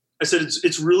I said,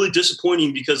 it's really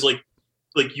disappointing because like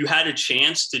you had a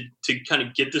chance to kind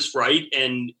of get this right.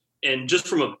 And just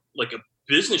from a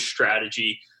business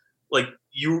strategy, like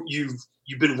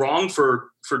you've been wrong for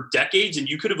decades, and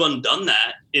you could have undone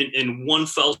that in one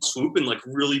fell swoop and like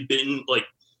really been like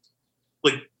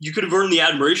you could have earned the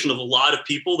admiration of a lot of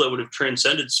people that would have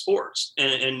transcended sports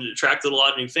and attracted a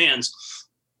lot of new fans.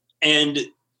 And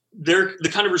the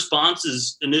kind of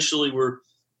responses initially were,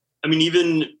 I mean,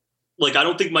 even like, I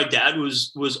don't think my dad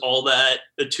was all that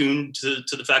attuned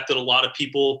to the fact that a lot of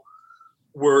people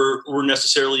were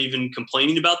necessarily even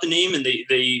complaining about the name. And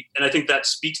and I think that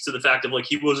speaks to the fact of like,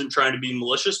 he wasn't trying to be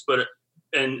malicious, but,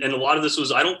 and a lot of this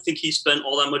was, I don't think he spent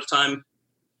all that much time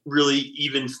really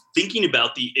even thinking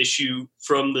about the issue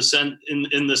from the sense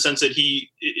in the sense that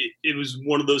it was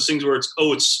one of those things where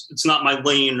it's not my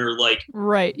lane, or like,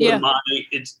 right. Yeah.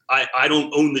 I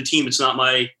don't own the team. It's not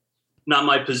my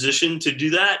position to do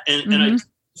that. And I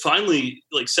finally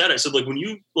like said, I said, like, when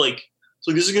you like,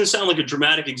 so this is going to sound like a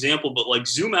dramatic example, but like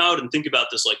zoom out and think about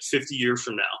this like 50 years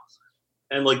from now.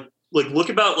 And like look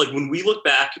about like when we look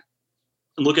back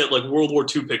and look at like World War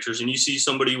II pictures and you see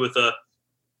somebody with a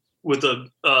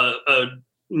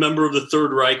member of the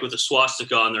Third Reich with a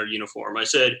swastika on their uniform. I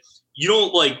said, you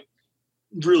don't like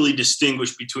really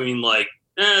distinguish between like,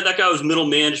 that guy was middle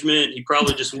management. He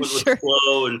probably just went with the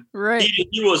flow, and right.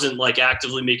 he wasn't like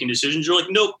actively making decisions. You're like,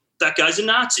 nope, that guy's a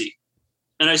Nazi.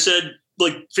 And I said,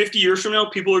 like 50 years from now,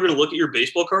 people are going to look at your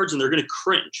baseball cards and they're going to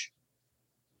cringe.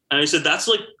 And I said, that's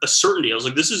like a certainty. I was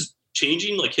like, this is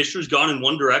changing. Like history's gone in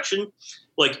one direction.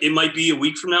 Like it might be a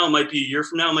week from now, it might be a year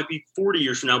from now, it might be 40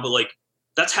 years from now, but like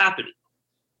that's happening.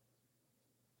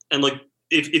 And like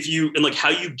if you and like how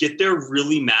you get there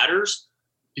really matters,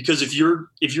 because if you're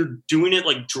doing it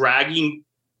like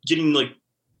getting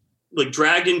like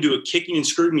dragged into it, kicking and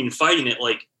screaming and fighting it,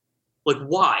 like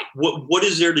why? What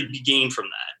is there to be gained from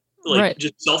that? Like right.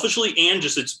 Just selfishly and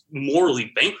just it's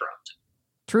morally bankrupt.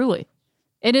 Truly.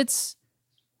 And it's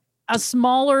a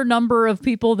smaller number of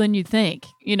people than you think,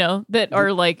 you know, that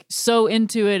are like so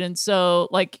into it. And so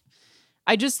like,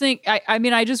 I just think, I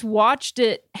mean, I just watched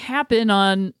it happen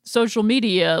on social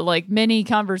media, like many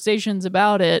conversations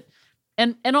about it.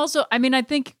 And also, I mean, I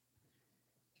think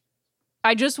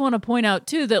I just want to point out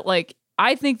too, that like,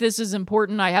 I think this is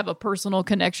important. I have a personal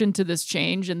connection to this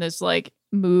change and this like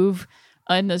move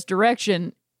in this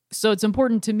direction. So it's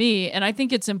important to me. And I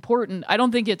think it's important. I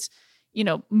don't think it's, you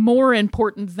know, more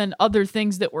important than other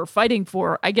things that we're fighting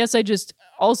for. I guess I just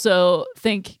also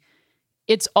think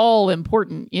it's all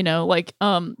important, you know, like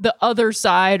the other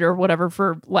side or whatever,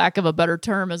 for lack of a better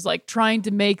term, is like trying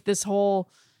to make this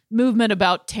whole movement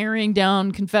about tearing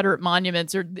down Confederate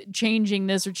monuments or changing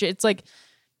this or it's like,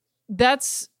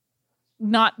 that's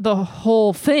not the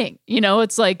whole thing. You know,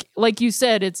 it's like you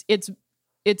said,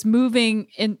 it's moving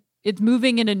in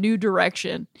a new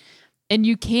direction. And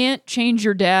you can't change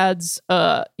your dad's,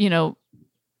 you know,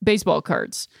 baseball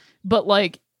cards. But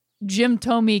like Jim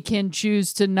Thome can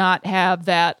choose to not have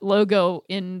that logo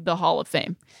in the Hall of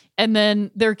Fame. And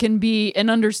then there can be an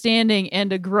understanding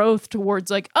and a growth towards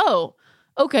like, oh,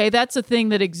 okay, that's a thing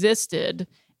that existed.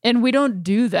 And we don't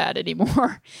do that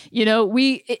anymore. You know,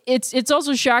 it's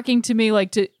also shocking to me,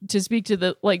 like to speak to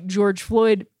the like George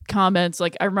Floyd comments.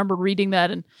 Like I remember reading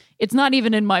that and it's not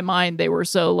even in my mind. They were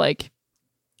so like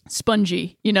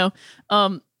spongy, you know,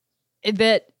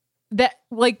 that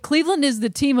like Cleveland is the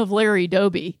team of Larry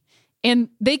Doby, and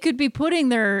they could be putting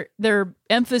their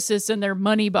emphasis and their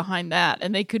money behind that.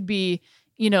 And they could be,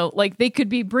 you know, like they could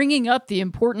be bringing up the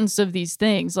importance of these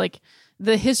things, like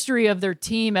the history of their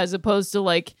team, as opposed to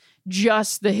like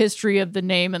just the history of the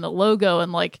name and the logo.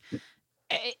 And like,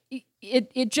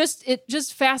 it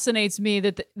just fascinates me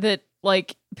that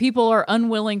like people are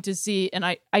unwilling to see. And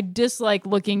I dislike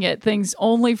looking at things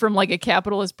only from like a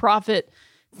capitalist profit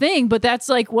thing, but that's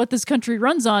like what this country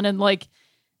runs on. And like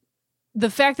the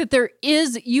fact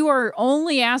that you are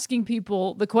only asking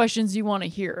people the questions you want to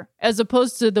hear, as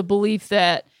opposed to the belief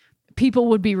that people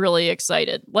would be really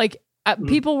excited. Like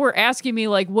people were asking me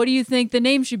like, what do you think the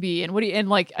name should be? And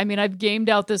like, I mean, I've gamed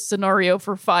out this scenario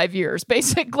for 5 years,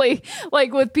 basically,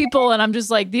 like with people. And I'm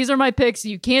just like, these are my picks.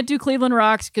 You can't do Cleveland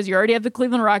Rocks because you already have the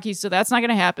Cleveland Rockies. So that's not going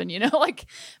to happen, you know, like,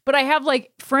 but I have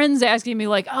like friends asking me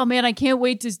like, oh man, I can't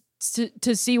wait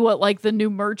to see what like the new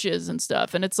merch is and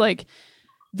stuff. And it's like,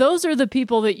 those are the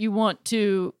people that you want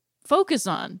to focus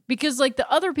on, because like the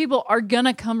other people are going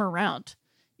to come around,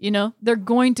 you know, they're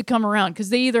going to come around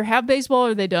because they either have baseball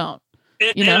or they don't.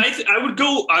 And I would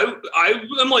go.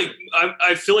 I'm like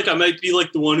I feel like I might be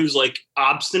like the one who's like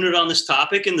obstinate on this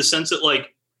topic, in the sense that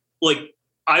like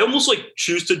I almost like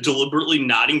choose to deliberately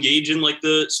not engage in like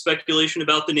the speculation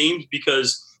about the names,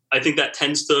 because I think that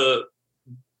tends to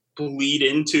bleed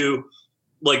into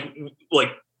like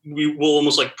we will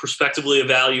almost like prospectively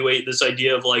evaluate this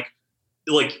idea of like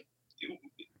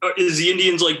is the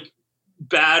Indians like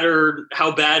bad, or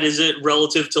how bad is it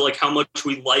relative to like how much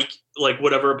we like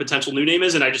whatever a potential new name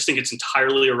is. And I just think it's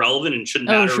entirely irrelevant and shouldn't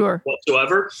matter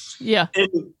whatsoever. Yeah.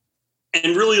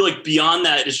 And really like beyond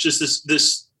that, it's just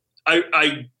this,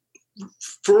 I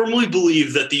firmly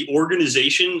believe that the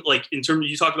organization, like in terms of,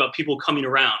 you talked about people coming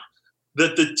around,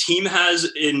 that the team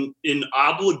has an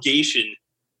obligation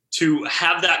to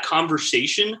have that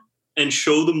conversation and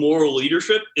show the moral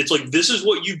leadership. It's like, this is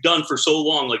what you've done for so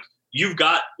long. Like you've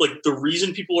got like the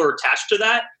reason people are attached to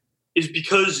that is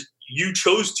because you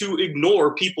chose to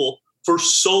ignore people for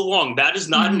so long. That is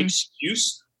not an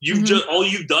excuse. You've just, all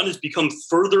you've done is become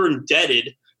further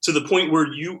indebted to the point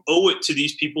where you owe it to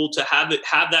these people to have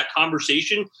that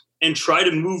conversation and try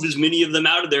to move as many of them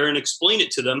out of there and explain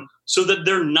it to them, so that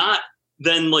they're not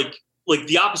then like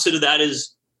the opposite of that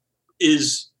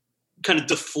is kind of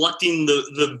deflecting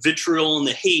the vitriol and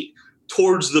the hate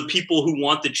towards the people who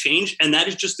want the change. And that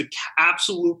is just the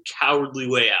absolute cowardly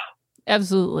way out.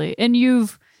 Absolutely. And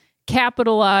you've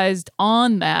capitalized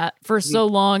on that for so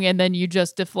long, and then you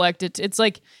just deflect it. It's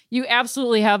like you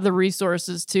absolutely have the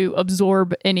resources to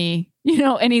absorb any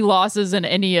losses in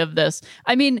any of this.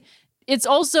 I mean, it's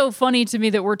also funny to me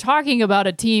that we're talking about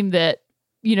a team that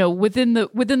within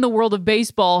the world of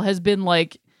baseball has been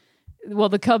like, well,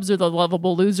 the Cubs are the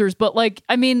lovable losers, but like,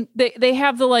 I mean, they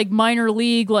have the like minor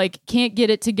league, like can't get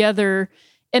it together.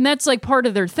 And that's like part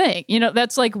of their thing.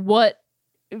 That's like what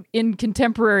in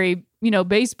contemporary,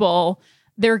 baseball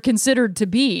they're considered to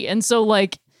be. And so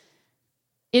like,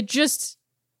 it just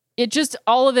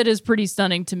all of it is pretty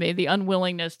stunning to me. The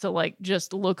unwillingness to like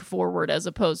just look forward as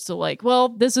opposed to like, well,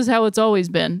 this is how it's always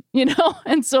been,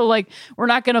 And so like, we're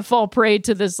not going to fall prey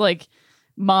to this like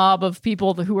mob of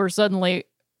people who are suddenly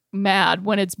mad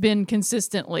when it's been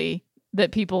consistently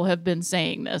that people have been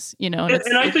saying this, And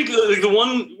I think the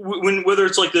one whether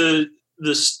it's like the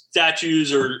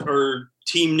statues or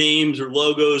team names or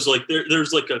logos, like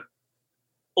there's like a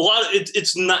lot of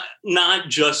it's not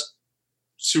just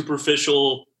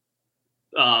superficial.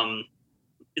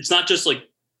 It's not just like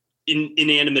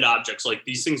inanimate objects. Like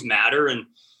these things matter, and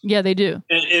yeah, they do.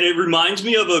 And it reminds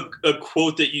me of a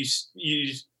quote that you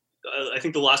used. I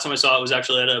think the last time I saw it was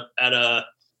actually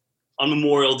on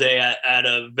Memorial Day at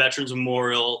a Veterans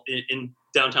Memorial in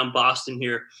downtown Boston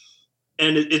here,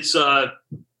 and it's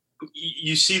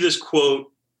you see this quote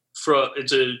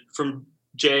from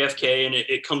JFK, and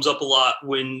it comes up a lot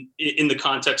when in the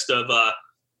context of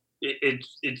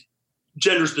it's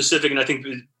gender specific, and I think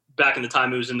back in the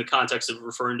time it was in the context of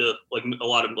referring to like a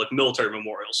lot of like military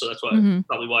memorials. So that's why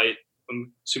probably why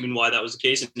I'm assuming why that was the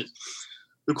case. And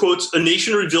the quotes: "A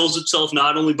nation reveals itself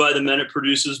not only by the men it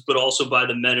produces, but also by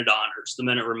the men it honors, the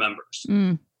men it remembers."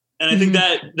 And I think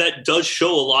that does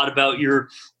show a lot about your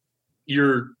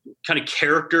kind of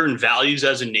character and values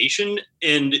as a nation.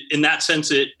 And in that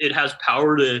sense, it has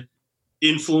power to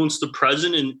influence the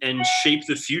present and shape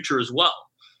the future as well.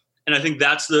 And I think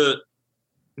that's the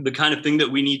kind of thing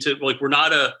that we need to, like, we're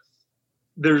not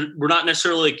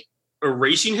necessarily like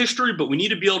erasing history, but we need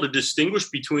to be able to distinguish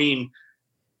between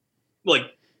like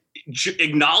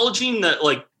acknowledging that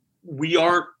like we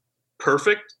aren't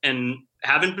perfect and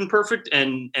haven't been perfect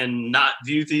and not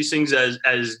view these things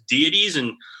as deities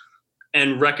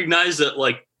and recognize that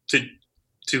like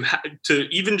to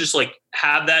even just like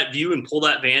have that view and pull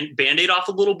that Band-Aid off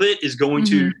a little bit is going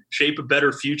to shape a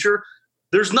better future.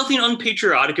 There's nothing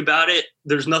unpatriotic about it.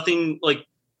 There's nothing like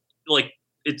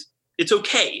it's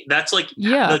okay. That's like,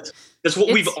 that's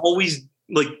what we've always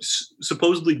like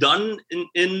supposedly done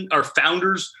in our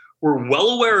founders were well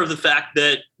aware of the fact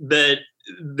that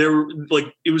there,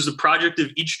 like, it was the project of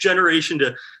each generation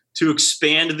to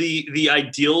expand the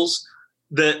ideals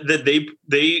that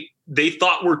they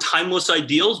thought were timeless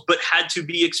ideals, but had to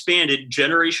be expanded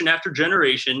generation after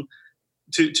generation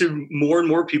to more and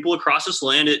more people across this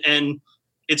land. And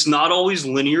it's not always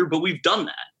linear, but we've done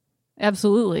that.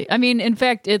 Absolutely. I mean, in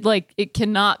fact, it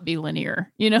cannot be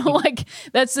linear, like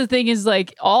that's the thing is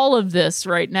like all of this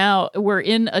right now, we're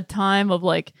in a time of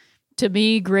like, to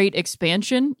me, great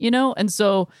expansion, and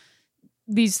so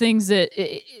these things that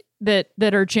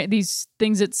are these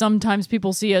things that sometimes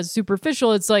people see as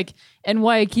superficial, it's like, and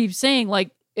why I keep saying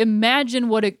like, imagine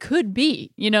what it could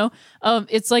be,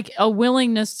 it's like a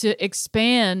willingness to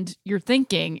expand your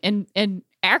thinking and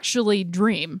actually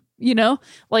dream,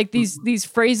 like these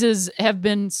phrases have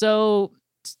been so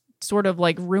sort of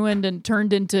like ruined and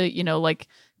turned into, like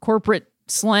corporate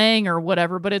slang or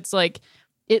whatever, but it's like,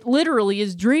 it literally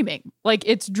is dreaming. Like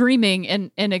it's dreaming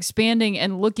and expanding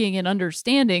and looking and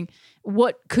understanding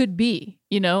what could be,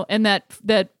 and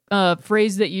that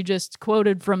phrase that you just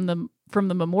quoted from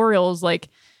the memorial is like,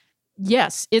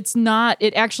 yes, it's not,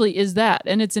 it actually is that.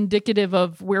 And it's indicative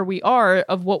of where we are,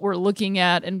 of what we're looking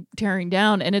at and tearing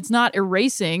down. And it's not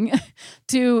erasing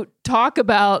to talk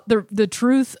about the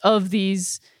truth of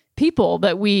these people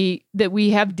that we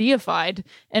have deified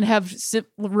and have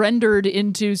rendered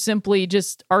into simply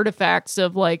just artifacts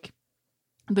of like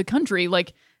the country.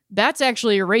 Like that's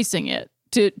actually erasing it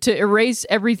to erase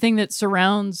everything that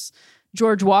surrounds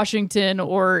George Washington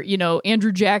or,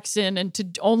 Andrew Jackson, and to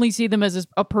only see them as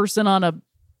a person on a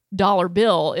dollar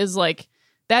bill is like,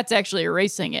 that's actually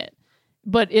erasing it.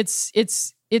 But it's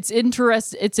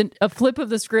interesting. It's a flip of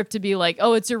the script to be like,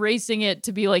 oh, it's erasing it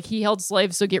to be like, he held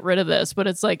slaves, so get rid of this. But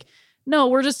it's like, no,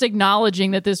 we're just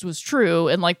acknowledging that this was true.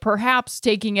 And like, perhaps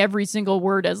taking every single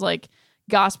word as like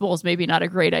gospel is maybe not a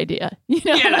great idea.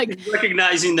 Like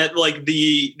recognizing that like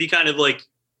the kind of like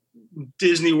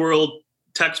Disney World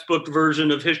textbook version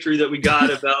of history that we got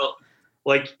about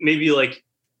like maybe like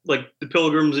the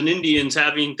Pilgrims and Indians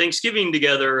having Thanksgiving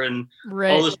together and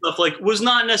all this stuff like was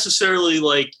not necessarily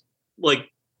like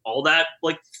all that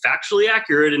like factually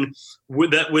accurate. And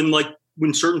with that,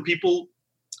 when certain people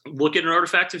look at an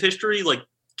artifact of history, like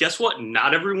guess what?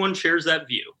 Not everyone shares that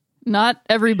view. Not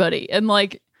everybody. And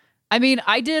like I mean,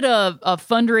 I did a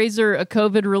fundraiser, a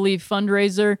COVID relief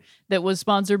fundraiser that was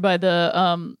sponsored by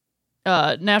the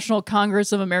National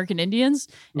Congress of American Indians.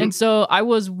 And so I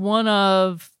was one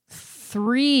of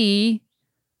 3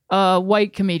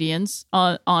 white comedians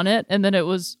on it. And then it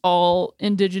was all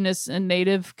indigenous and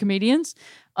native comedians.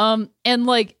 And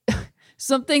like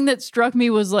something that struck me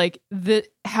was like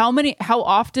how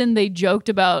often they joked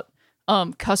about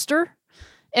Custer.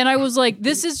 And I was like,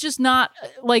 this is just not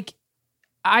like,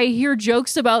 I hear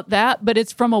jokes about that, but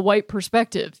it's from a white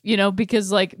perspective, you know,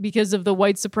 because of the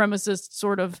white supremacist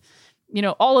sort of, you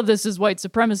know, all of this is white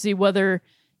supremacy, whether,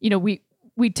 you know, we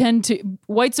tend to,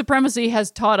 white supremacy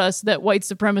has taught us that white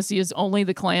supremacy is only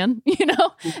the Klan, you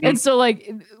know? And so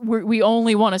like, we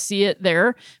only want to see it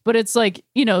there, but it's like,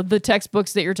 you know, the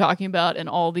textbooks that you're talking about and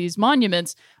all these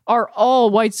monuments are all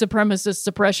white supremacist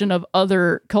suppression of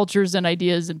other cultures and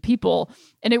ideas and people.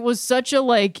 And it was such a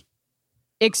like,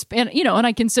 expand, you know, and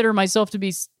I consider myself to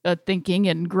be a thinking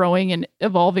and growing and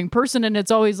evolving person. And it's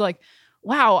always like,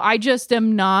 wow, I just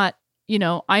am not, you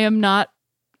know, I am not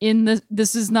in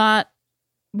this is not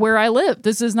where I live.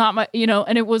 This is not my, you know,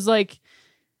 and it was like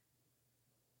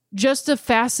just a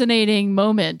fascinating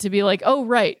moment to be like, oh,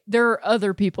 right, there are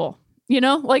other people, you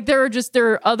know, like there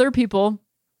are other people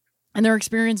and their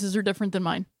experiences are different than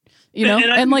mine. You know,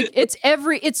 and like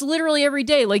it's literally every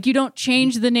day. Like you don't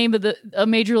change the name of a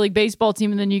Major League Baseball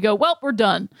team and then you go, well, we're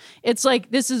done. It's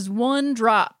like this is one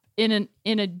drop in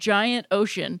a giant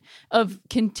ocean of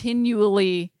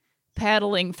continually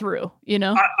paddling through, you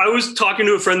know? I was talking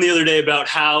to a friend the other day about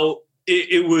how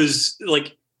it was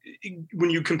like when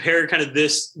you compare kind of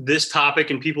this topic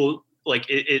and people like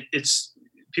it's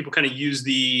people kind of use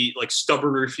the like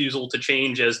stubborn refusal to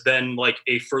change as then like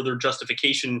a further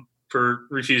justification for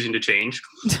refusing to change.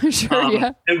 Sure,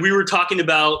 yeah. And we were talking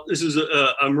about, this is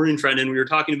a Marine friend, and we were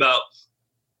talking about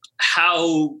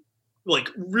how like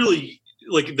really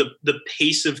like the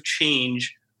pace of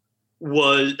change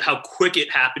was, how quick it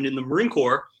happened in the Marine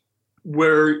Corps,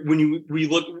 where when we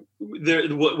look there,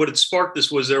 what had sparked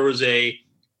this was there was a,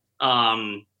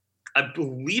 I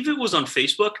believe it was on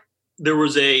Facebook. There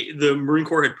was the Marine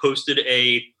Corps had posted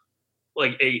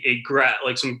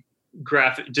some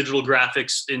digital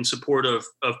graphics in support of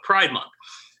Pride Month.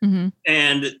 Mm-hmm.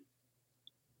 And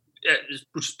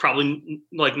which is probably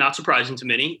like not surprising to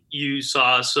many. You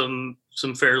saw some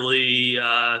fairly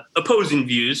opposing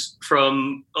views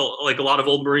from like a lot of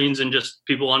old Marines and just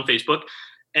people on Facebook.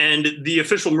 And the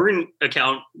official Marine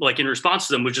account, like in response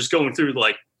to them, was just going through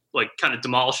like kind of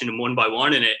demolishing them one by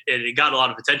one. And it got a lot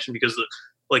of attention because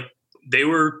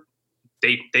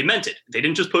they meant it. They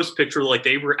didn't just post a picture. Like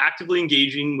they were actively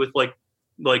engaging with like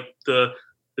the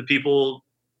people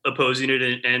opposing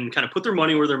it and kind of put their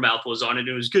money where their mouth was on it.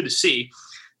 It was good to see.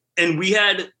 And we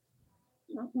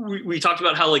talked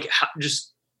about how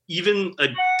just even a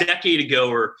decade ago,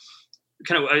 or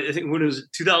kind of, I think when it was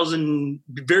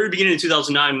very beginning of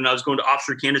 2009, when I was going to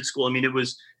officer candidate school, I mean,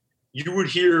 you would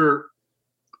hear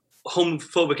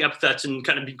homophobic epithets and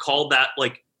kind of be called that,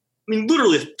 like, I mean,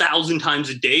 literally 1,000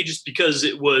 times a day, just because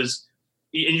it was,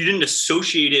 and you didn't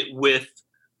associate it with,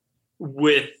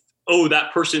 oh,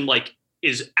 that person like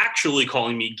is actually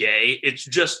calling me gay. It's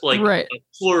just like a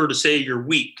slur to say you're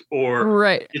weak, or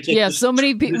right. It's like so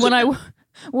many people when I would.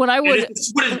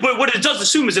 But what it does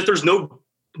assume is that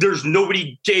there's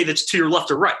nobody gay that's to your left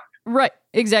or right. Right.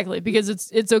 Exactly. Because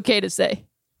it's okay to say.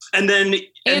 And then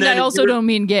I also don't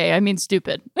mean gay. I mean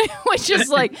stupid, which is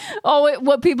like,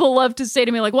 what people love to say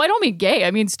to me, like, well, I don't mean gay.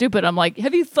 I mean stupid. I'm like,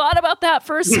 have you thought about that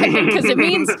for a second? Because it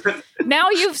means now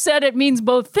you've said it means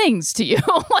both things to you.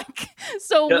 Like,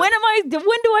 so when do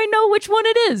I know which one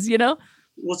it is? You know?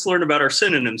 Let's learn about our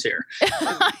synonyms here.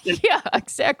 Yeah,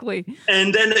 exactly.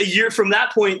 And then a year from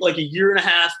that point, like a year and a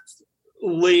half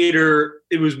later,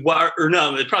 it was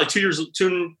probably 2 years.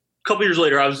 Couple years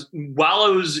later, while I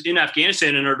was in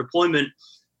Afghanistan in our deployment,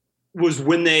 was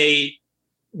when they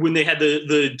had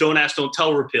the Don't Ask, Don't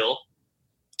Tell repeal,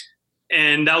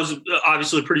 and that was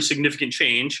obviously a pretty significant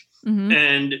change. Mm-hmm.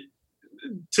 And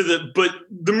but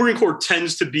the Marine Corps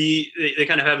tends to be, they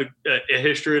kind of have a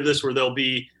history of this, where they'll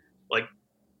be like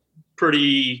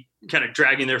pretty kind of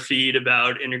dragging their feet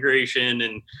about integration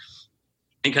and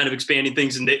kind of expanding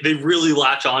things, and they really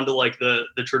latch on to like the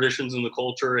traditions and the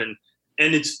culture.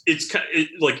 And it's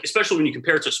like, especially when you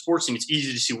compare it to a sports team, it's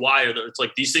easy to see why. It's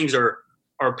like these things are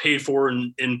paid for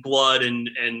in blood, and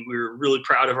we're really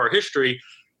proud of our history.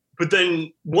 But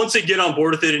then once they get on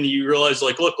board with it, and you realize,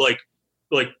 like, look, like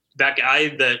that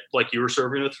guy that like you were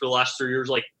serving with for the last 3 years,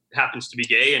 like happens to be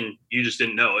gay, and you just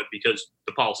didn't know it because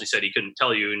the policy said he couldn't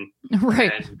tell you, and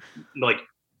right, and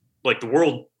like the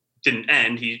world didn't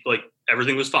end. He like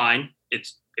everything was fine.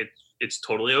 It's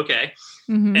totally okay.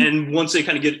 Mm-hmm. And once they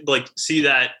kind of get like see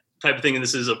that type of thing, and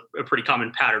this is a pretty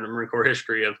common pattern in Marine Corps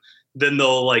history of, then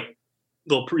they'll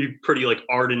be pretty like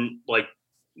ardent, like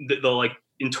they'll like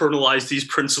internalize these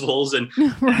principles and,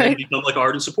 right. and become like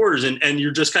ardent supporters. And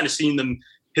you're just kind of seeing them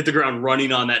hit the ground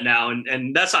running on that now.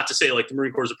 And that's not to say like the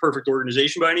Marine Corps is a perfect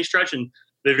organization by any stretch, and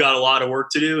they've got a lot of work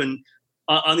to do and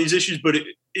on these issues, but it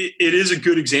is a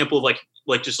good example of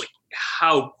like just like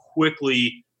how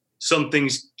quickly some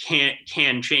things can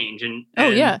change. And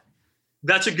yeah,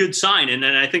 that's a good sign. And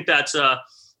I think that's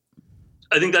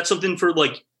something for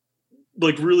like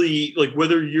really like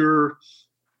whether you're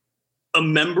a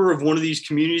member of one of these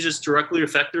communities that's directly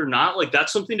affected or not, like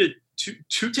that's something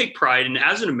to take pride in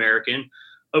as an American,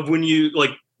 of when you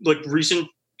like recent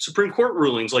Supreme Court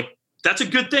rulings, like that's a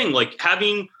good thing. Like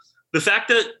having the fact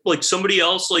that like somebody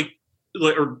else like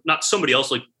or not somebody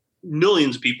else, like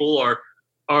millions of people are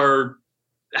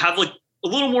have like a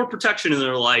little more protection in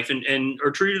their life and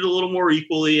are treated a little more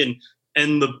equally.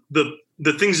 And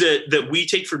the things that we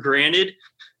take for granted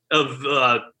of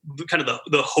kind of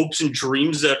the hopes and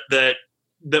dreams that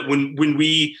when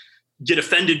we get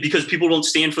offended because people don't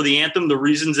stand for the anthem, the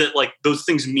reasons that like those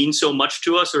things mean so much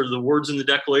to us, or the words in the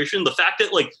Declaration, the fact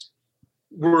that like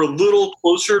we're a little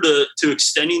closer to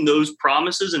extending those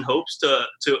promises and hopes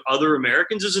to other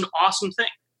Americans is an awesome thing.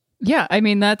 Yeah, I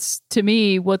mean, that's to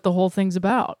me what the whole thing's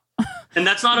about. And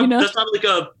that's not that's not like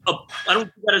a I don't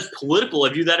view that as political. I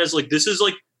view that as like, this is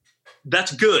like,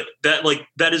 that's good.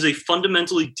 That is a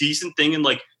fundamentally decent thing. And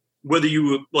like, whether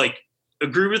you like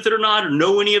agree with it or not, or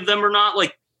know any of them or not,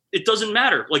 like it doesn't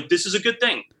matter. Like, this is a good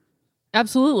thing.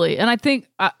 Absolutely. And I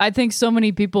think so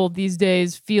many people these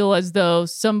days feel as though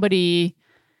somebody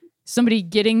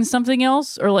getting something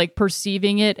else, or like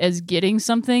perceiving it as getting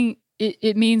something,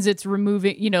 it means it's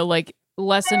removing, like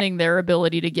lessening their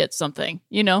ability to get something,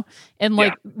 and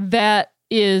like that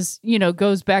is,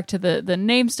 goes back to the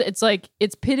names. It's like,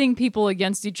 it's pitting people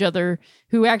against each other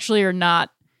who actually are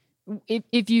not.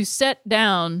 If you set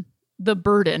down the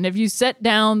burden, if you set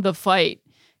down the fight,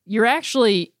 you're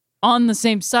actually on the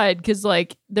same side, because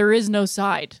like there is no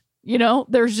side,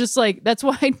 there's just like, that's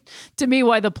why to me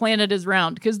why the planet is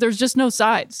round, because there's just no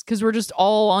sides, because we're just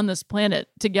all on this planet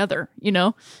together,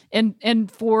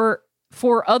 and for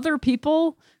other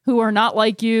people who are not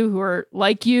like you, who are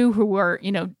like you, who are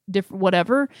different,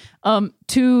 whatever,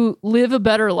 to live a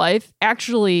better life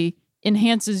actually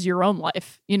enhances your own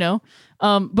life,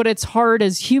 but it's hard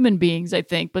as human beings, I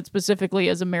think, but specifically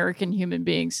as American human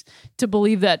beings, to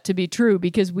believe that to be true,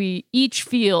 because we each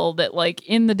feel that like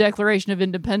in the Declaration of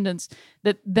Independence,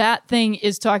 that thing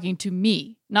is talking to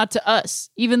me, not to us,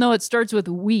 even though it starts with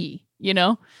we,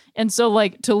 and so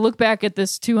like to look back at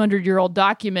this 200-year-old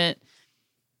document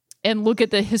and look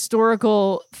at the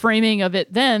historical framing of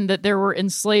it then, that there were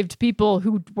enslaved people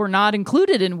who were not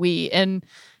included in we, and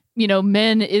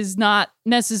men is not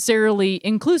necessarily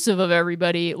inclusive of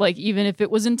everybody, like even if it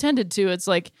was intended to. It's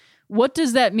like, what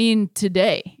does that mean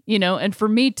today? And for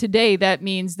me today, that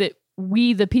means that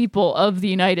we, the people of the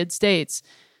United States,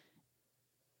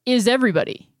 is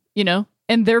everybody,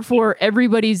 and therefore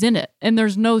everybody's in it, and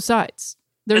there's no sides.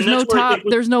 There's no top,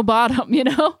 there's no bottom,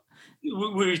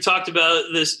 We talked about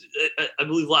this, I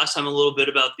believe last time, a little bit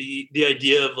about the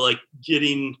idea of like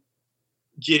getting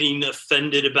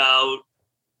offended about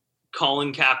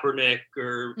Colin Kaepernick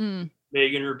or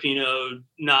Megan Rapinoe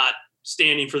not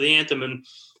standing for the anthem, and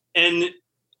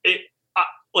I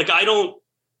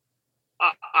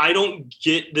don't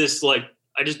get this, like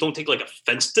I just don't take like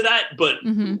offense to that, but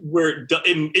where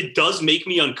it does make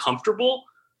me uncomfortable.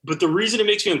 But the reason it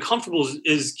makes me uncomfortable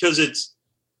is because it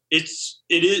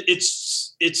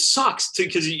sucks to,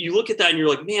 because you look at that and you're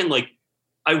like, man, like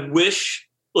I wish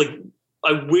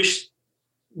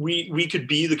we could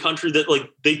be the country that like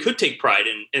they could take pride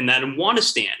in that and want to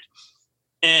stand.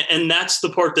 And that's the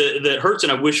part that hurts.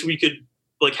 And I wish we could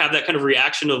like have that kind of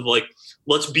reaction of like,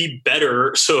 let's be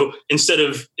better. So instead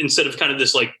of kind of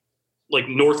this like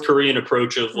North Korean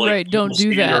approach of like, right, don't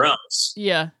do that. Or else.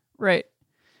 Yeah. Right.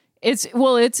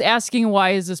 It's asking,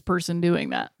 why is this person doing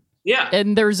that? Yeah.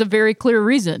 And there's a very clear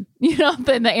reason,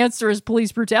 then the answer is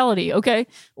police brutality. Okay,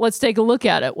 let's take a look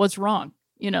at it. What's wrong?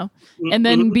 And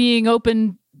then being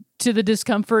open to the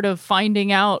discomfort of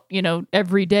finding out,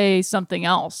 every day something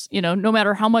else, no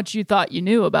matter how much you thought you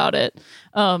knew about it,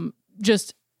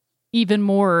 just even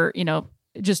more,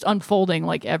 just unfolding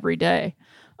like every day.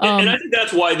 And I think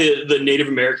that's why the Native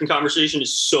American conversation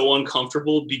is so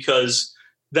uncomfortable, because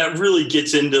that really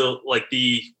gets into like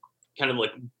the kind of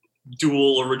like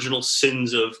dual original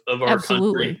sins of our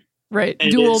Absolutely. country. Right.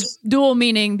 And Dual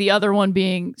meaning the other one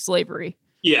being slavery.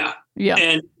 Yeah. Yeah.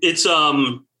 And it's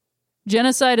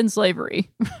genocide and slavery.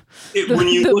 When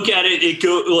you look at it, it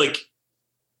go like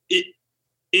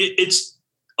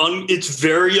it's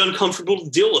very uncomfortable to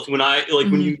deal with. When I like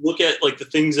when you look at like the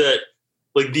things that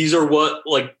like these are what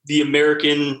like the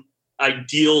American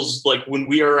ideals, like when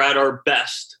we are at our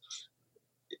best,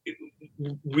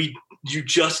 you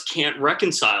just can't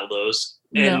reconcile those.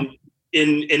 And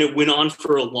it went on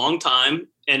for a long time,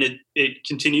 and it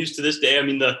continues to this day. I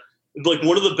mean,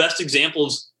 one of the best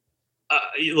examples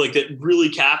like that really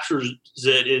captures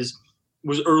it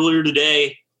was earlier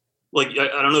today. Like,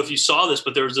 I don't know if you saw this,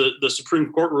 but there was the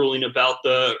Supreme Court ruling about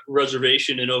the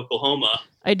reservation in Oklahoma.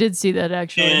 I did see that,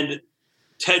 actually. And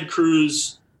Ted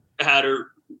Cruz had a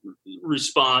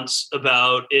response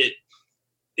about it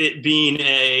being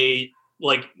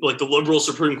like the liberal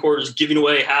Supreme Court is giving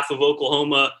away half of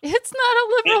Oklahoma. It's not a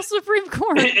liberal Supreme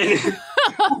Court.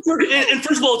 And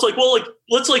first of all, it's like, well, like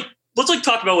let's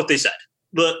talk about what they said.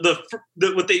 What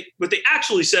they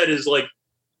actually said is like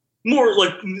more like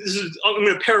I'm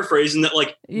going to paraphrase in that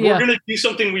like we're going to do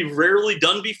something we've rarely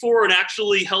done before and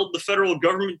actually held the federal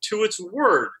government to its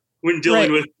word when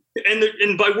dealing with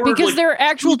and by word because like, they're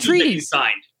actual treaties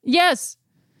signed. Yes.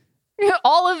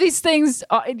 All of these things,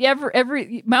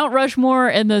 every Mount Rushmore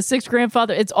and the Sixth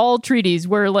Grandfather, it's all treaties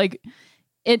where like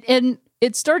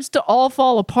it starts to all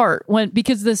fall apart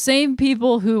because the same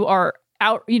people who are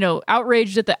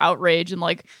outraged at the outrage and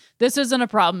like this isn't a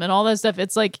problem and all that stuff.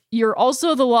 It's like you're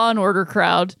also the law and order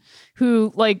crowd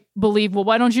who like believe, well,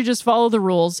 why don't you just follow the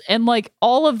rules? And like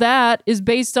all of that is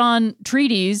based on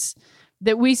treaties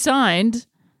that we signed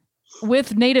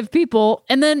with Native people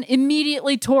and then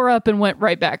immediately tore up and went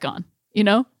right back on,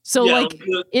 So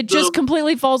it just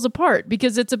completely falls apart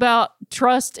because it's about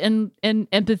trust and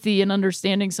empathy and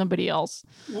understanding somebody else.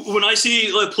 When I see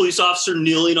a police officer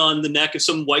kneeling on the neck of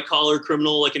some white collar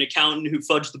criminal, like an accountant who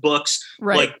fudged the books,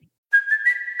 right.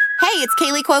 Hey, it's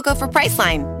Kaylee Cuoco for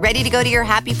Priceline. Ready to go to your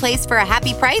happy place for a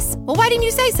happy price? Well, why didn't you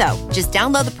say so? Just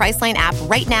download the Priceline app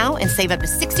right now and save up to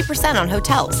 60% on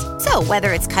hotels. So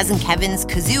whether it's Cousin Kevin's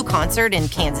Kazoo Concert in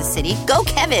Kansas City, go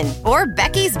Kevin, or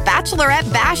Becky's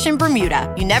Bachelorette Bash in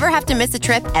Bermuda, you never have to miss a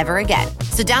trip ever again.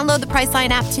 So download the Priceline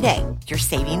app today. Your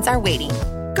savings are waiting.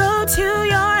 Go to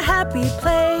your happy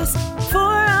place for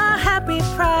a happy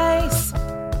price.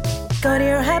 Go to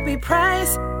your happy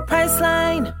price,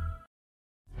 Priceline.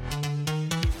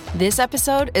 This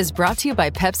episode is brought to you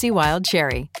by Pepsi Wild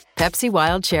Cherry. Pepsi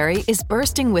Wild Cherry is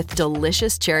bursting with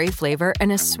delicious cherry flavor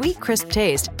and a sweet, crisp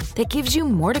taste that gives you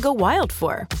more to go wild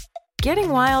for. Getting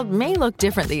wild may look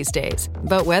different these days,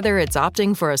 but whether it's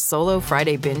opting for a solo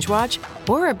Friday binge watch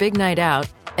or a big night out,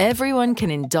 everyone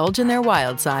can indulge in their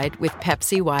wild side with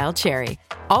Pepsi Wild Cherry.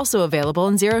 Also available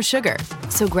in Zero Sugar.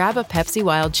 So grab a Pepsi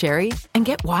Wild Cherry and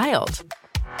get wild.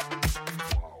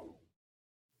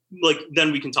 Like,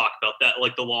 then we can talk about that,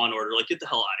 like the law and order, like get the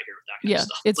hell out of here with that kind of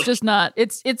stuff. It's like, just not,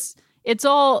 it's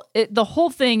all, the whole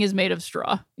thing is made of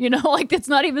straw, like it's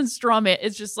not even straw man.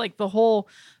 It's just like the whole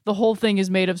thing is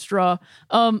made of straw.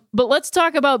 But let's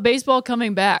talk about baseball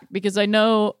coming back because I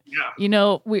know,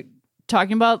 we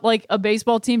talking about like a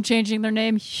baseball team changing their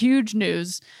name, huge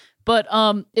news, but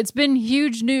it's been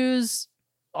huge news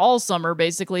all summer,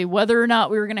 basically, whether or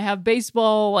not we were going to have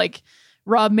baseball, like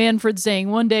Rob Manfred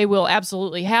saying one day we'll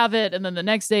absolutely have it. And then the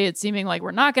next day it's seeming like we're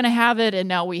not going to have it. And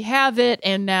now we have it.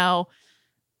 And now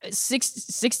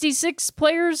 66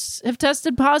 players have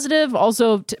tested positive.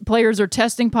 Also players are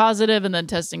testing positive and then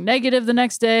testing negative the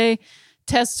next day.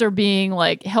 Tests are being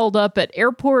like held up at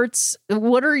airports.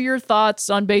 What are your thoughts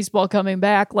on baseball coming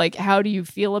back? Like, how do you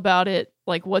feel about it?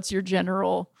 Like, what's your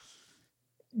general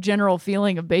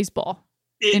feeling of baseball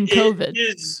in COVID? It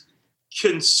is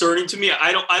concerning to me.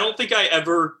 I don't think I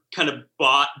ever kind of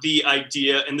bought the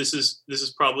idea, and this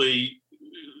is probably,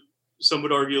 some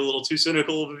would argue, a little too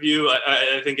cynical of a view.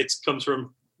 I think it comes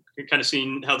from kind of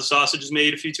seeing how the sausage is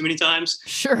made a few too many times.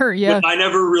 Sure, yeah. But I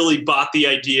never really bought the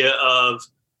idea of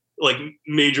like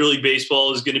Major League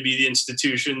Baseball is going to be the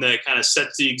institution that kind of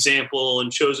sets the example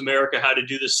and shows America how to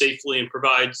do this safely and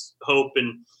provides hope.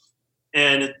 And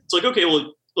it's like, okay,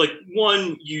 well, like,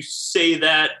 one, you say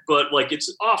that, but like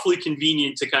it's awfully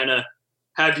convenient to kind of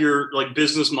have your like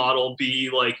business model be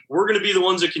like, we're going to be the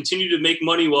ones that continue to make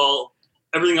money while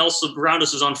everything else around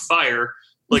us is on fire.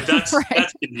 Like that's right.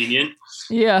 That's convenient.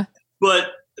 Yeah. But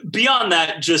beyond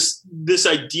that, just this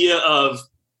idea of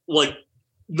like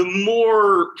the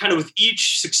more kind of with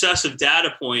each successive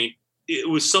data point, it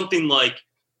was something like,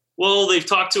 well, they've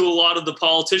talked to a lot of the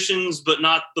politicians, but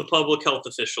not the public health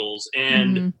officials.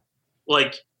 And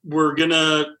like, we're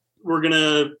gonna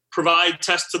provide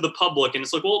tests to the public. And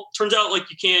it's like, well, it turns out like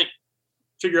you can't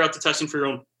figure out the testing for your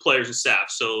own players and staff.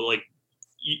 So like,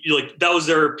 you like that was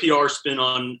their PR spin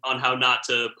on how not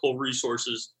to pull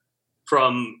resources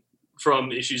from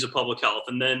issues of public health.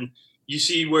 And then you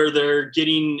see where they're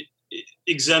getting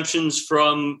exemptions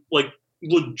from like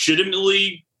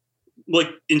legitimately like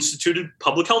instituted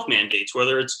public health mandates,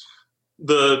 whether it's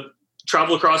the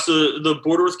travel across the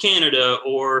border with Canada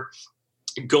or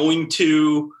going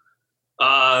to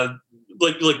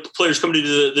like players coming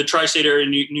to the tri-state area,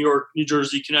 New York, New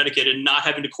Jersey, Connecticut, and not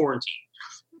having to quarantine.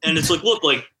 And it's like, look,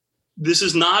 like this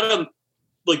is not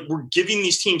like we're giving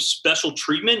these teams special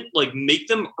treatment. Like make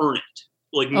them earn it.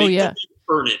 Like make them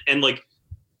earn it. And like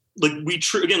we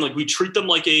treat them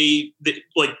like they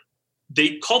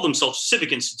call themselves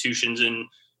civic institutions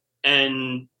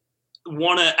and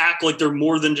want to act like they're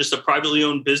more than just a privately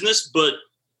owned business, but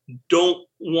don't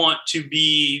want to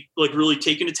be like really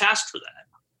taken to task for that.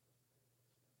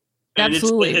 And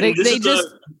absolutely.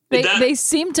 They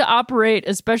seem to operate,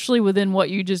 especially within what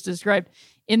you just described,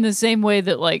 in the same way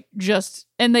that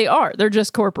they're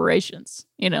just corporations,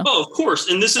 you know? Oh, of course.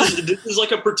 And this is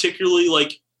like a particularly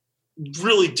like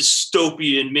really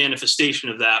dystopian manifestation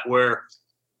of that, where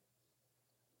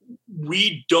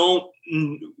there's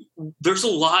a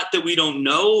lot that we don't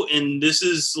know. And this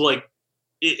is like,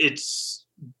 it's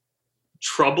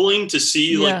troubling to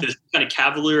see like this kind of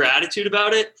cavalier attitude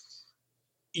about it.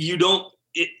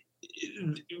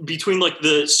 Between like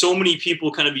so many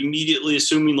people kind of immediately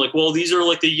assuming like, well, these are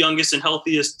like the youngest and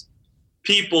healthiest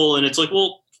people. And it's like,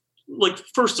 well, like,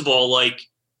 first of all, like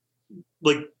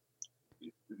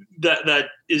that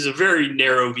is a very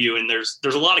narrow view. And there's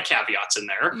a lot of caveats in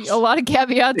there. A lot of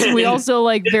caveats. We also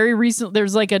like very recent,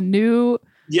 there's like a new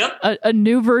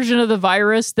version of the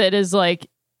virus that is like,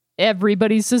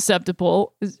 everybody's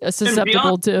susceptible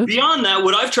to. Beyond that,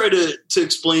 what I've tried to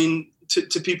explain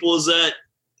to people is that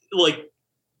like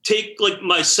take like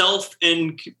myself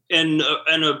and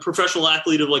a professional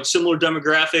athlete of like similar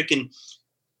demographic, and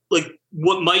like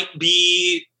what might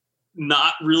be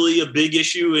not really a big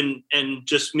issue and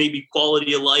just maybe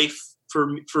quality of life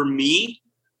for me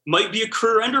might be a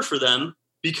career ender for them,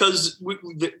 because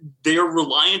they are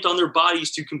reliant on their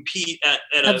bodies to compete at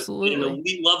an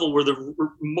elite level where the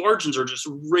margins are just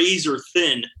razor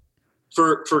thin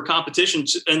for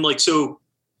competitions. And like, so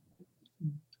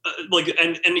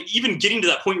and even getting to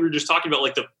that point we were just talking about,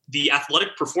 like the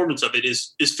athletic performance of it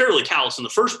is fairly callous in the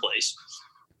first place.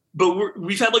 But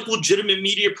we've had like legitimate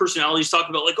media personalities talk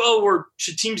about like, oh,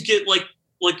 should teams get like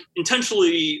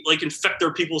intentionally like infect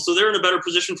their people so they're in a better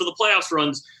position for the playoffs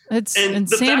runs? It's The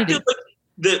insanity. fact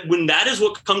that when that is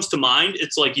what comes to mind,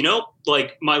 it's like, you know,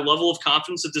 like my level of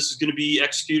confidence that this is going to be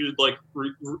executed like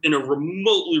in a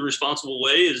remotely responsible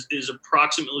way is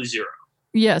approximately zero.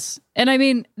 Yes. And I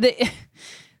mean,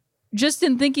 just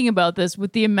in thinking about this,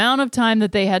 with the amount of time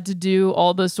that they had to do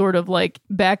all the sort of like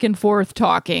back and forth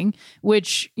talking,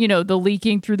 which, you know, the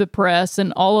leaking through the press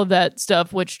and all of that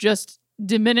stuff, which just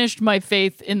diminished my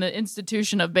faith in the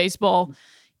institution of baseball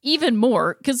even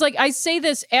more. Because like I say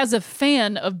this as a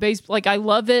fan of baseball, like I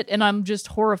love it and I'm just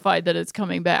horrified that it's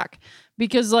coming back,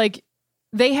 because like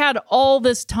they had all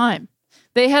this time.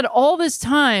 They had all this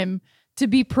time to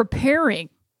be preparing,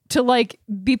 to like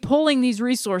be pulling these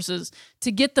resources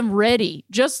to get them ready,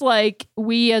 just like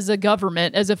we as a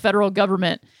government, as a federal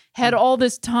government, had all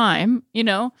this time, you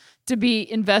know, to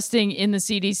be investing in the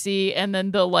CDC, and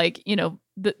then the like, you know,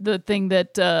 the thing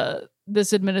that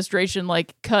this administration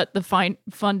like cut the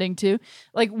funding to.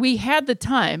 Like we had the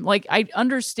time. Like I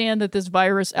understand that this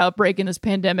virus outbreak and this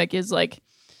pandemic is like,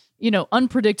 you know,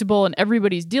 unpredictable and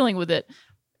everybody's dealing with it.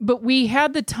 But we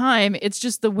had the time. It's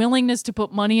just the willingness to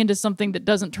put money into something that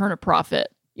doesn't turn a profit,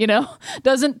 you know,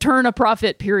 doesn't turn a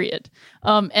profit, period,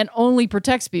 and only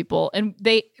protects people.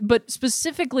 But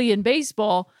specifically in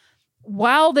baseball,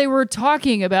 while they were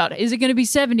talking about, is it going to be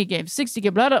 70 games, 60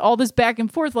 games, all this back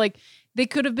and forth, like they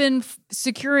could have been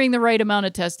securing the right amount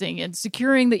of testing and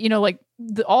securing that, you know, like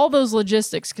all those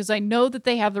logistics, because I know that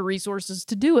they have the resources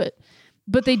to do it.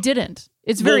 But they didn't.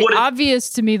 It's very obvious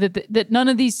to me that none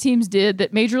of these teams did,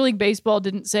 that Major League Baseball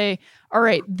didn't say, all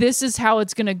right, this is how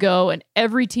it's going to go, and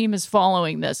every team is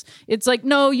following this. It's like,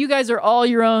 no, you guys are all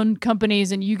your own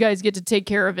companies, and you guys get to take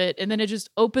care of it. And then it just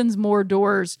opens more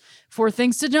doors for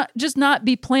things to not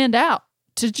be planned out,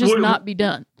 to just not be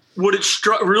done. What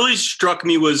really struck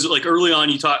me was like early on,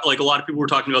 like a lot of people were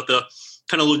talking about the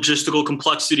kind of logistical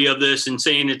complexity of this and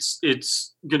saying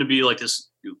it's going to be like this,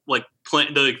 like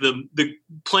the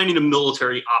planning a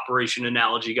military operation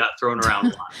analogy got thrown around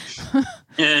a lot.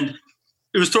 And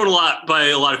it was thrown a lot by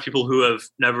a lot of people who have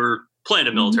never planned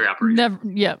a military operation. Never,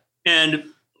 yeah. And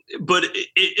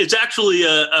it's actually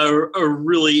a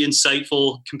really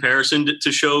insightful comparison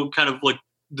to show kind of like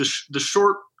the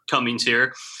shortcomings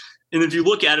here. And if you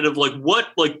look at it of like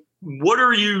what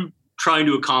are you trying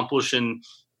to accomplish and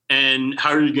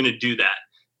how are you going to do that?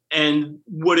 And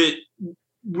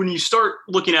when you start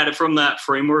looking at it from that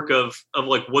framework of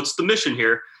like, what's the mission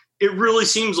here? It really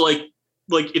seems like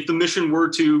if the mission were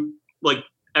to like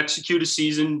execute a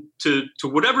season to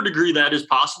whatever degree that is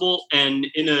possible and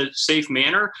in a safe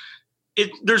manner,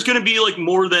 there's going to be like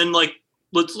more than like,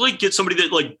 let's like get somebody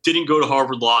that like didn't go to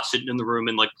Harvard Law sitting in the room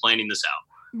and like planning this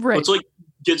out. Right. Let's like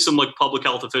get some like public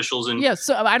health officials and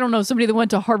so I don't know, somebody that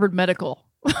went to Harvard Medical.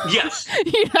 Yes.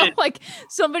 Like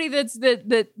somebody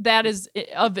that is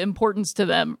of importance to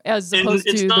them as opposed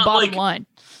to the bottom line.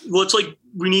 Well, it's like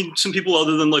we need some people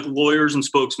other than like lawyers and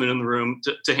spokesmen in the room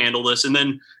to handle this. And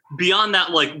then beyond that,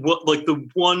 like what, like the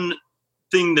one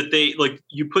thing that they like,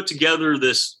 you put together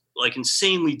this like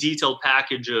insanely detailed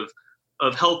package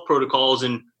of health protocols,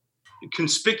 and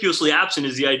conspicuously absent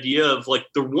is the idea of like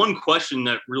the one question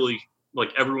that really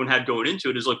like everyone had going into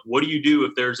it is like, what do you do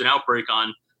if there's an outbreak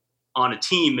on a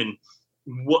team, and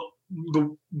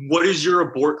what is your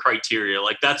abort criteria?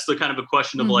 Like that's the kind of a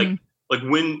question of like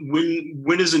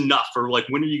when is enough, or like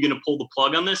when are you going to pull the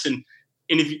plug on this? And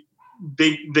if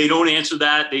they don't answer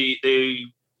that, they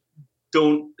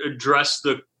don't address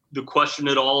the question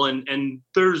at all, and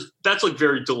that's like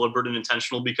very deliberate and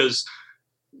intentional, because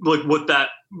like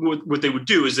what they would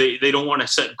do is they don't want to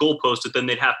set goalposts that then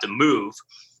they'd have to move.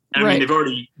 And I mean,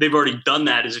 they've already done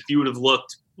that. As if you would have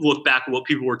looked back at what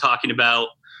people were talking about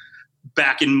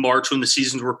back in March when the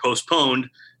seasons were postponed,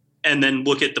 and then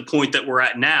look at the point that we're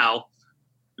at now,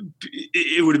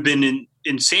 it would have been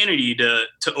insanity to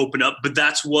open up. But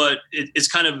that's what it's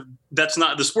kind of, that's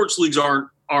not, the sports leagues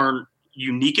aren't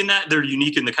unique in that. They're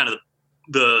unique in the kind of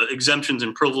the exemptions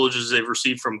and privileges they've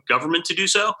received from government to do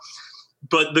so.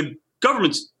 But the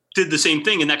governments did the same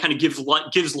thing, and that kind of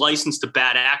gives license to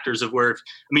bad actors of where,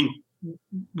 I mean,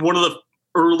 one of the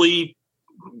early,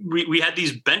 we had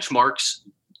these benchmarks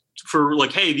for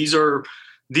like, hey, these are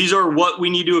what we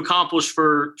need to accomplish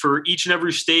for each and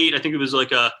every state. I think it was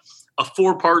like a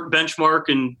 4-part benchmark,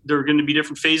 and there are going to be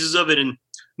different phases of it, and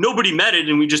nobody met it,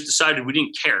 and we just decided we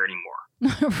didn't care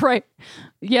anymore. Right.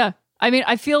 Yeah. I mean,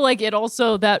 I feel like it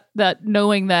also that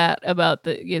knowing that about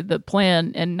the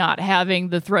plan and not having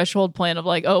the threshold plan of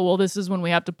like, oh, well, this is when we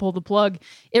have to pull the plug.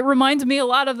 It reminds me a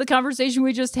lot of the conversation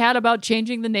we just had about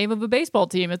changing the name of a baseball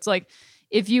team. It's like,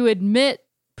 if you admit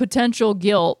potential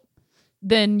guilt,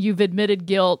 then you've admitted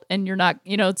guilt, and you're not,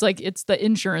 it's like, it's the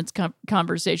insurance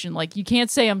conversation. Like, you can't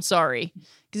say I'm sorry,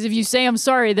 because if you say I'm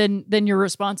sorry, then you're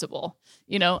responsible.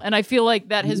 And I feel like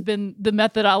that has been the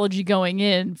methodology going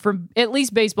in from at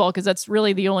least baseball, because that's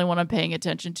really the only one I'm paying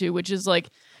attention to, which is like,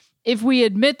 if we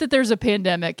admit that there's a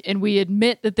pandemic and we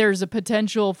admit that there's a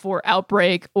potential for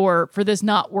outbreak or for this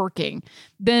not working,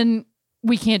 then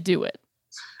we can't do it.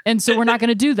 And so we're not going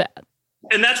to do that.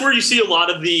 And that's where you see a lot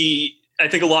of the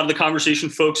conversation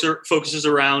focuses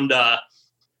around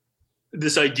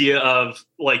this idea of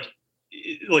like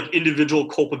individual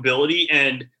culpability.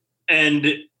 And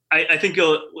I think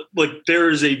like there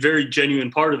is a very genuine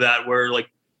part of that where like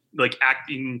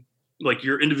acting like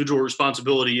your individual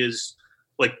responsibility is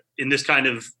like in this kind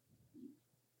of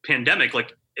pandemic,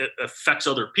 like it affects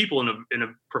other people in a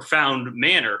profound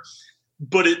manner.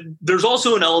 But there's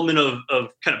also an element of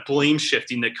kind of blame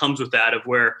shifting that comes with that, of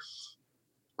where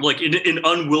like an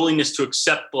unwillingness to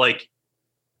accept like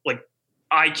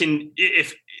I can,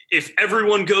 if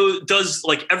everyone does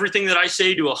like everything that I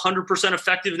say to 100%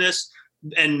 effectiveness,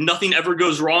 and nothing ever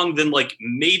goes wrong, then like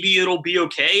maybe it'll be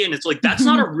okay. And it's like, that's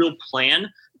not a real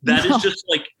plan. That is just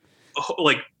like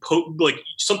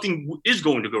something is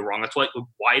going to go wrong. That's why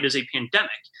it is a pandemic,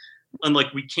 and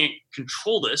like we can't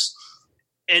control this,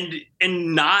 and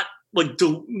not like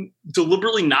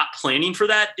deliberately not planning for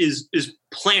that is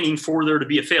planning for there to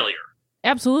be a failure.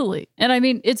 Absolutely. And I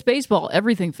mean, it's baseball.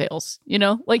 Everything fails,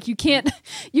 like you can't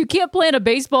plan a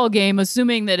baseball game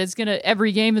assuming that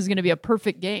every game is going to be a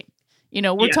perfect game.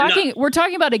 We're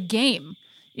talking about a game,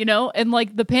 and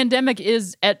like the pandemic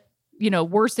is at,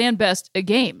 worst and best a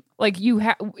game. Like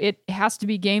it has to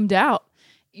be gamed out.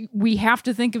 We have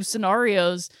to think of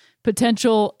scenarios,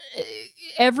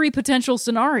 every potential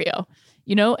scenario,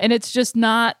 and it's just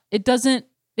not,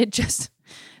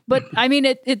 but I mean,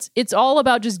 it's all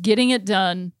about just getting it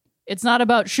done. It's not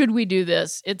about should we do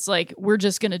this? It's like, we're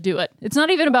just going to do it. It's not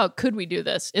even about could we do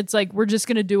this? It's like, we're just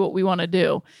going to do what we want to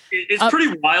do. It's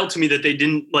pretty wild to me that they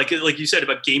didn't, like you said,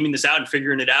 about gaming this out and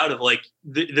figuring it out of like,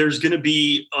 there's going to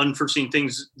be unforeseen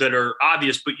things that are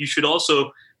obvious, but you should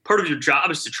also part of your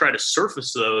job is to try to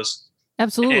surface those.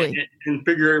 Absolutely. And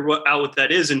figure out what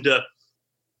that is. And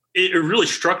it really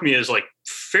struck me as like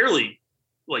fairly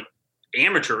like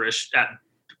amateurish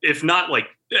if not like,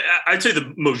 I'd say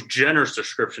the most generous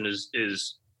description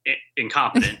is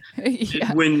incompetent.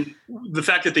 Yeah. When the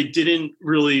fact that they didn't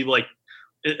really like,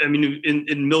 I mean,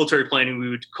 in military planning, we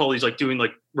would call these like doing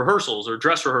like rehearsals or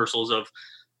dress rehearsals of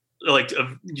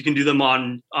you can do them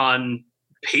on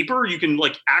paper. You can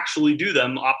like actually do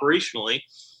them operationally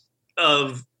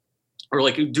or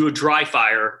like do a dry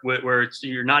fire where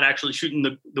you're not actually shooting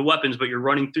the weapons, but you're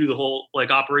running through the whole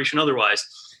like operation otherwise,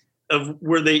 of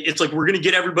where it's like, we're going to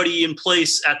get everybody in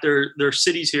place at their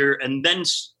cities here and then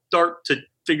start to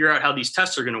figure out how these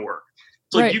tests are going to work.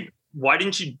 It's like, why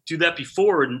didn't you do that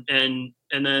before and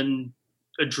then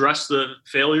address the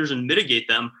failures and mitigate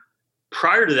them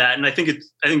prior to that? And I think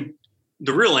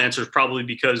the real answer is probably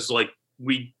because like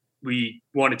we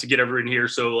wanted to get everyone here.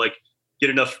 So like, get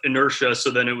enough inertia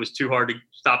so then it was too hard to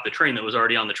stop the train that was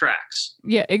already on the tracks.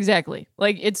 Yeah, exactly.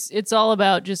 Like it's all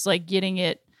about just like getting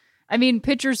it. I mean,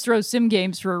 pitchers throw sim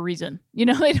games for a reason. You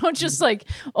know, they don't just like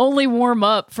only warm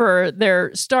up for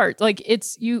their start. Like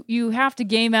it's you have to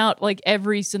game out like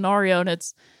every scenario. And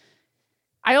it's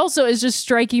just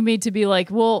striking me to be like,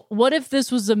 well, what if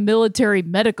this was a military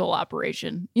medical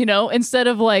operation? You know, instead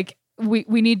of like we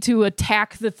need to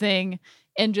attack the thing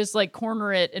and just like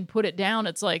corner it and put it down.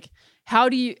 It's like, how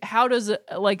does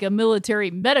a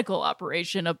military medical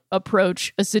operation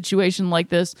approach a situation like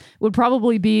this? Would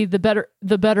probably be the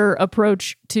better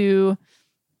approach to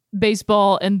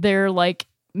baseball and their like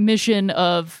mission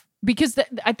of, because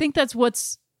I think that's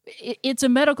it's a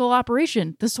medical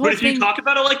operation. This whole But if thing, you talk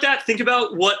about it like that, think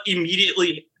about what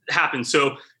immediately happens.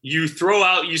 So you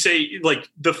say like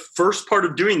the first part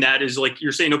of doing that is like,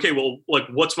 you're saying, okay, well, like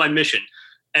what's my mission?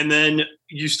 And then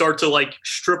you start to like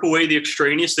strip away the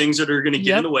extraneous things that are going to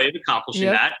get in the way of accomplishing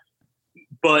that.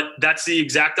 But that's the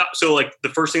exact so like the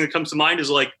first thing that comes to mind is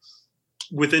like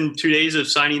within 2 days of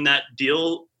signing that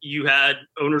deal, you had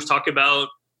owners talk about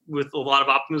with a lot of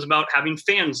optimism about having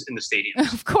fans in the stadium.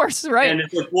 Of course, right. And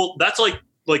it's like, well, that's like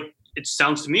it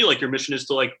sounds to me like your mission is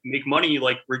to like make money,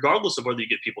 like regardless of whether you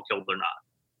get people killed or not.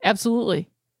 Absolutely.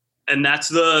 And that's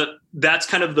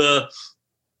kind of the,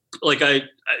 like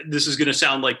this is going to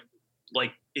sound like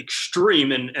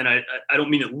extreme, and I don't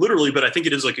mean it literally, but I think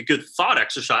it is like a good thought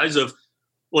exercise of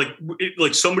like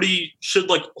somebody should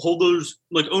like hold those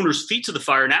like owners' feet to the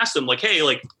fire and ask them like, hey,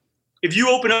 like if you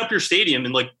open up your stadium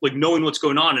and like knowing what's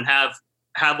going on and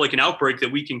have like an outbreak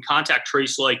that we can contact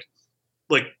trace like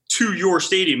to your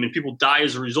stadium and people die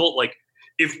as a result, like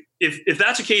if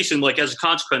that's the case and like as a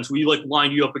consequence we like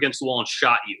lined you up against the wall and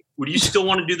shot you, would you still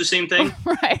want to do the same thing?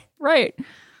 Right.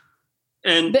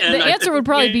 And the answer would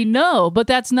probably be no, but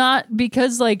that's not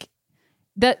because like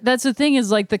that's the thing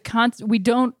is like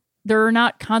there are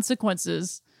not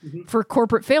consequences for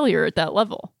corporate failure at that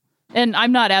level. And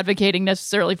I'm not advocating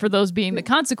necessarily for those being the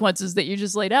consequences that you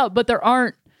just laid out, but there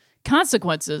aren't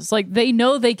consequences. Like they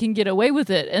know they can get away with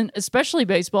it, and especially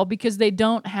baseball because they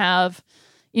don't have,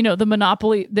 you know, the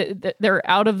monopoly. They're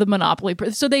out of the monopoly.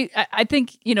 So I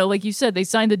think, you know, like you said, they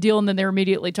signed the deal and then they're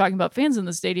immediately talking about fans in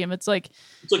the stadium. It's like,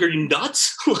 are you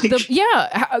nuts?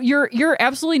 You're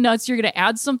absolutely nuts. You're going to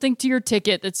add something to your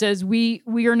ticket that says we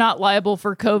are not liable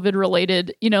for COVID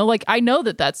related. You know, like I know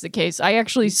that that's the case. I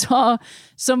actually saw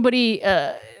somebody.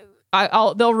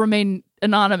 They'll remain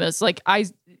anonymous. Like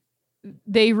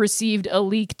they received a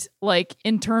leaked like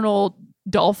internal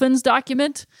Dolphins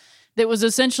document that was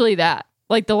essentially that.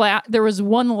 Like there was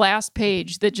one last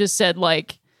page that just said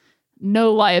like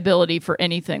no liability for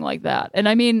anything like that. And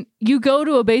I mean, you go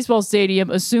to a baseball stadium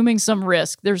assuming some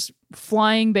risk. There's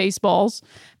flying baseballs,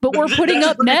 but we're putting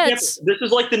up nets. This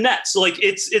is like the Nets. Like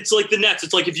it's like the Nets.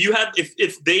 It's like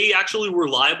if they actually were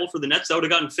liable for the Nets, that would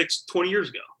have gotten fixed 20 years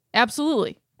ago.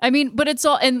 Absolutely. I mean, but it's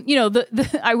all, and you know,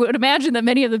 I would imagine that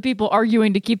many of the people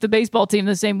arguing to keep the baseball team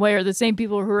the same way are the same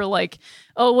people who are like,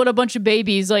 oh, what a bunch of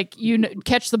babies, like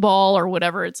catch the ball or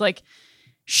whatever. It's like,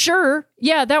 sure,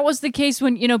 yeah, that was the case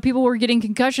when, you know, people were getting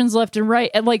concussions left and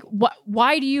right. And like,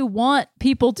 why do you want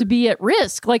people to be at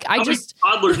risk? Like, How many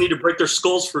toddlers need to break their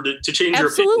skulls to change their opinion?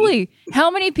 Absolutely. How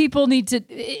many people need to?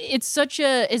 It's such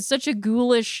a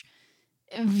ghoulish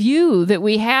view that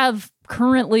we have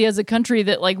currently as a country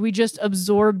that like we just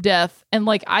absorb death. And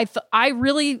like I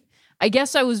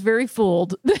guess I was very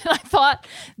fooled. I thought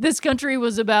this country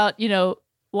was about, you know,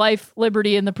 life,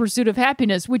 liberty, and the pursuit of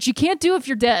happiness, which you can't do if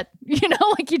you're dead. You know,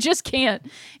 like you just can't.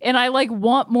 And I like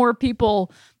want more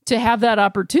people to have that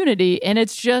opportunity. And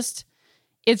it's just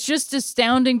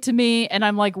astounding to me. And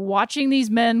I'm like watching these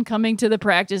men coming to the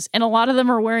practice, and a lot of them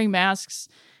are wearing masks.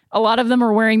 A lot of them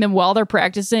are wearing them while they're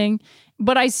practicing,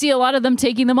 but I see a lot of them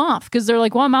taking them off because they're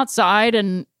like, well, I'm outside,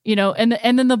 and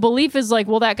and then the belief is like,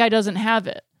 well, that guy doesn't have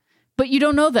it, but you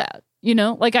don't know that,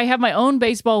 like I have my own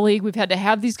baseball league. We've had to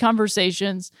have these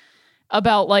conversations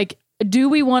about like, do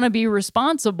we want to be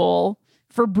responsible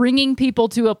for bringing people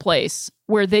to a place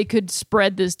where they could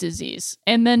spread this disease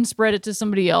and then spread it to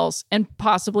somebody else and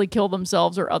possibly kill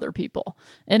themselves or other people?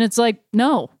 And it's like,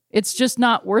 no, it's just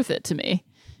not worth it to me.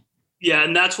 Yeah,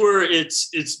 and that's where it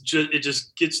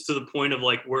just gets to the point of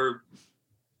like where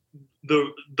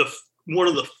the one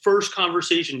of the first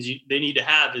conversations they need to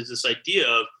have is this idea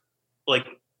of like,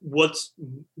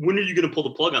 when are you going to pull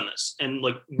the plug on this? And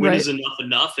like, when is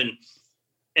enough?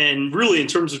 And really in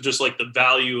terms of just like the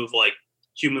value of like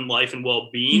human life and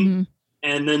well-being. Mm-hmm.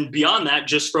 And then beyond that,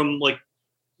 just from like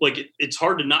it's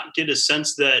hard to not get a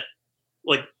sense that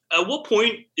like, at what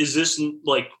point is this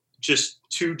like just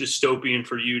too dystopian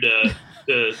for you to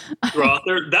throw out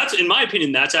there? That's, in my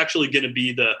opinion, that's actually going to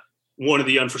be one of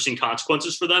the unforeseen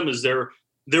consequences for them. Is there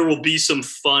will be some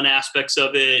fun aspects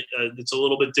of it that's a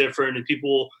little bit different, and people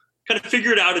will kind of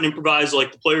figure it out and improvise.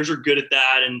 Like the players are good at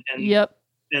that, and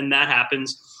and that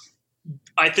happens.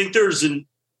 I think there's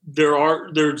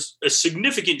a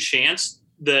significant chance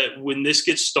that when this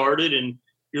gets started and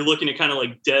you're looking at kind of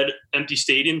like dead, empty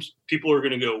stadiums, people are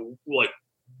going to go like,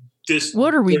 this,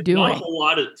 what are we doing? Not a whole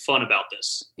lot of fun about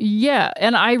this. Yeah.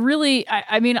 And I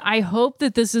mean, I hope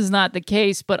that this is not the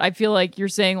case, but I feel like you're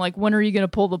saying like, when are you going to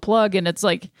pull the plug? And it's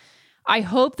like, I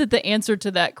hope that the answer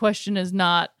to that question is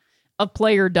not a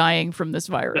player dying from this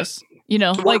virus,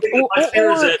 so like,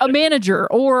 or a manager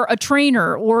or a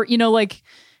trainer or, like,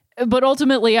 but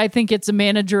ultimately I think it's a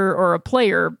manager or a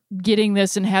player getting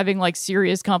this and having like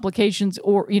serious complications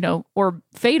or, or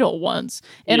fatal ones.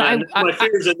 And my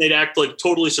fear is that they'd act like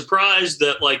totally surprised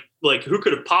that like who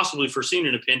could have possibly foreseen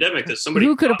in a pandemic that somebody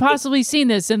who could have possibly seen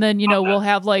this. And then, we'll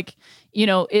have like,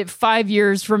 5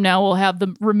 years from now, we'll have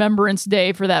the Remembrance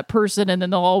Day for that person. And then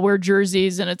they'll all wear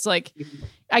jerseys. And it's like,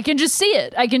 I can just see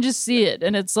it.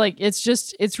 And it's like,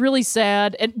 it's really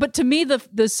sad. But to me,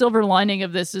 the silver lining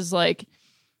of this is like,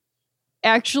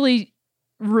 actually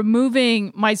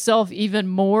removing myself even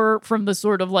more from the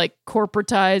sort of like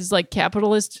corporatized, like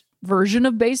capitalist version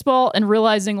of baseball and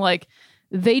realizing like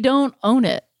they don't own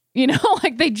it,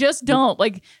 like they just don't.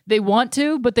 Like they want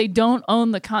to, but they don't own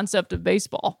the concept of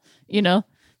baseball. The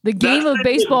game of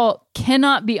baseball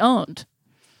cannot be owned.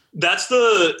 That's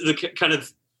the kind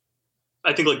of,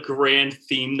 I think, like grand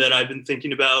theme that I've been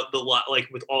thinking about like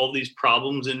with all these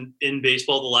problems in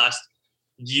baseball the last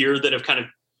year that have kind of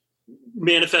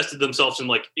manifested themselves in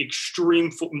like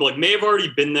extreme, like may have already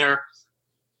been there,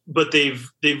 but they've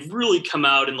really come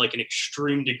out in like an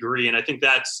extreme degree. And I think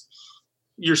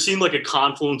you're seeing like a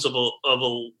confluence of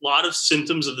a lot of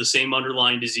symptoms of the same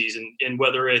underlying disease, and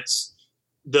whether it's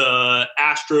the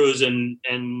Astros and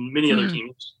many other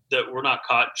teams that were not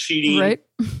caught cheating, right?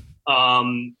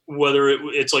 Whether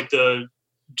it's like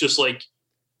just like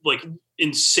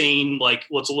insane, like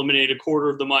let's eliminate a quarter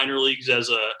of the minor leagues as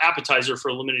a appetizer for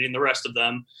eliminating the rest of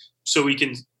them, so we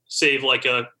can save like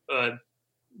a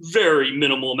very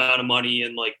minimal amount of money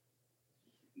and like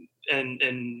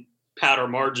and pad our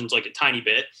margins like a tiny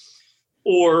bit,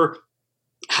 or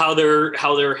how they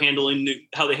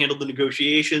handled the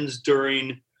negotiations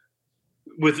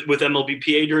with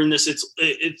MLBPA during this.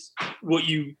 It's what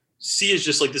you see is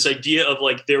just like this idea of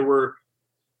like there were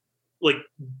like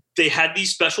they had these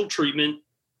special treatment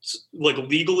like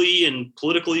legally and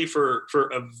politically for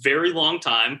a very long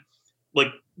time. Like,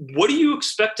 what do you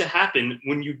expect to happen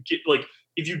when you get like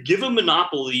if you give a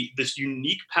monopoly this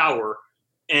unique power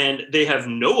and they have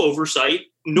no oversight?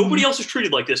 Nobody else is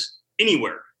treated like this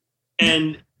anywhere.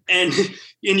 And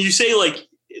you say like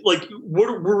what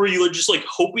were you just like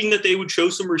hoping that they would show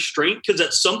some restraint? Because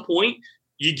at some point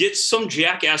you get some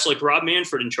jackass like Rob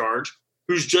Manfred in charge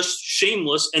who's just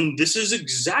shameless, and this is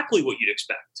exactly what you'd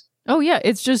expect. Oh yeah,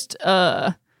 it's just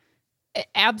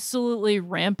absolutely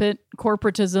rampant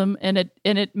corporatism, and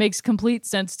it makes complete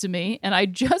sense to me. And I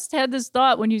just had this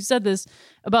thought when you said this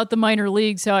about the minor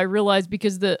leagues, how I realized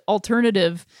because the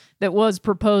alternative that was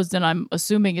proposed, and I'm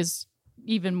assuming is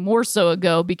even more so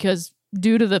ago because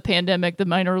due to the pandemic, the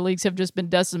minor leagues have just been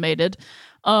decimated.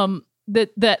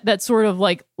 That sort of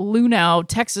like Lunow,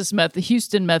 Texas method, the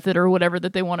Houston method or whatever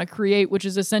that they want to create, which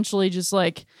is essentially just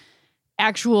like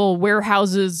actual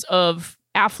warehouses of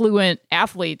affluent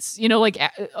athletes, like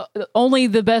only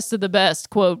the best of the best,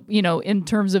 quote, in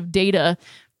terms of data.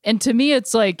 And to me,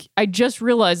 it's like, I just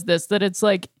realized that it's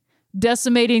like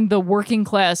decimating the working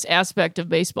class aspect of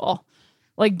baseball,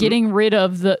 like getting rid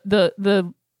of the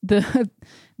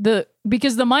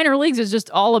because the minor leagues is just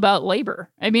all about labor.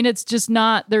 I mean, it's just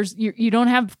not, you don't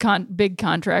have big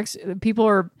contracts. People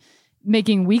are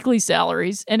making weekly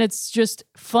salaries, and it's just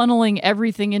funneling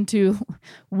everything into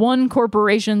one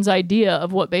corporation's idea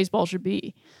of what baseball should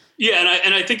be. Yeah,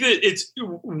 and I think that it's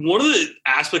one of the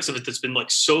aspects of it that's been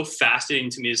like so fascinating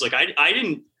to me is like I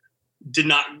did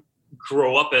not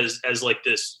grow up as like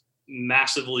this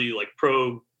massively like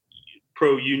pro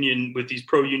union with these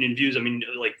pro union views. I mean,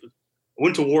 like I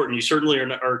went to Wharton. You certainly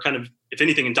are kind of, if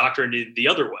anything, indoctrinated the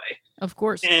other way. Of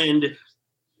course.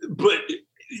 But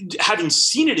having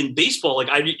seen it in baseball, like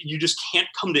you just can't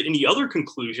come to any other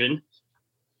conclusion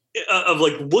of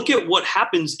like, look at what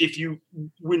happens if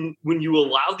when you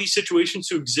allow these situations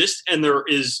to exist, and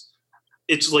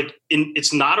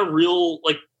it's not a real,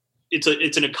 like,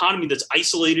 it's an economy that's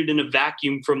isolated in a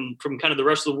vacuum from kind of the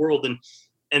rest of the world,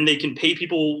 and they can pay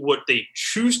people what they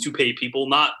choose to pay people,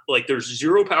 not like there's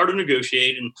zero power to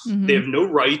negotiate, and they have no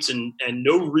rights and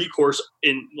no recourse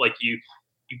in, like, you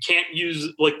can't use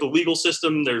like the legal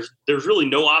system. There's really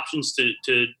no options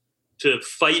to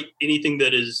fight anything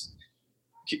that is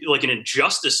like an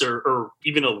injustice or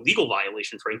even a legal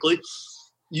violation, frankly.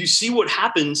 You see what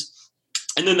happens,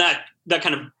 and then that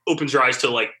kind of opens your eyes to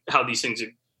like how these things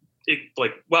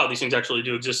wow, these things actually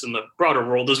do exist in the broader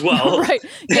world as well. Right.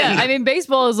 Yeah. I mean,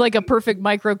 baseball is like a perfect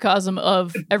microcosm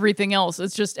of everything else.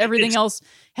 It's just everything else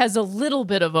has a little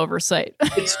bit of oversight.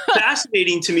 It's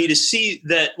fascinating to me to see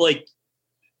that, like,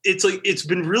 it's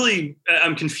been really,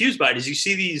 I'm confused by it, as you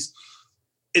see these,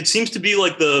 it seems to be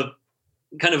like the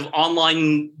kind of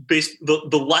online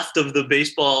the left of the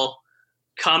baseball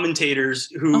commentators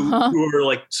who are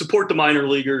like support the minor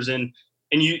leaguers, and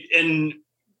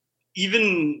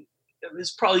even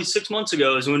it's probably 6 months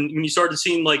ago is when you started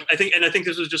seeing, like, I think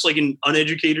this was just like an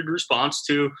uneducated response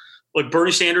to, like,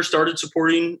 Bernie Sanders started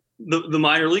supporting the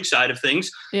minor league side of things.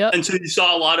 Yep. And so you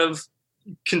saw a lot of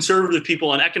conservative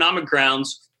people on economic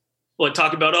grounds like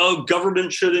talk about, oh,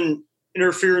 government shouldn't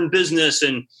interfere in business,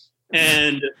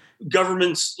 and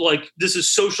government's like, this is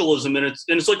socialism, and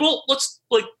it's like, well,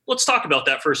 let's talk about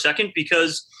that for a second,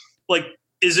 because, like,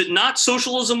 is it not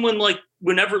socialism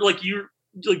whenever you're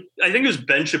like, I think it was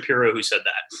Ben Shapiro who said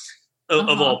that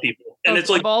of all people. And it's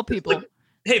like, of all people, like,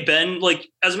 hey, Ben, like,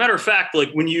 as a matter of fact,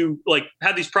 like, when you like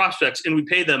have these prospects and we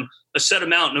pay them a set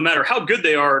amount, no matter how good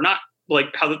they are or not,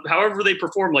 like however they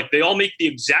perform, like they all make the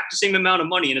exact same amount of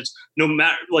money, and it's no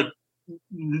matter, like,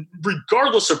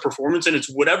 regardless of performance, and it's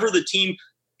whatever the team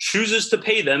chooses to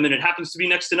pay them, and it happens to be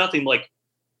next to nothing. Like,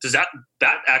 does that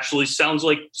actually sounds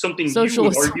like something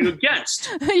Socialism. You would argue against?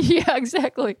 Yeah,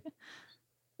 exactly.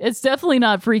 It's definitely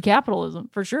not free capitalism,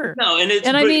 for sure. No,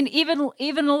 I mean,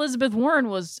 even Elizabeth Warren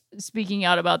was speaking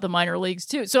out about the minor leagues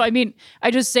too. So I mean,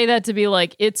 I just say that to be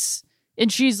like,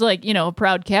 and she's like, you know, a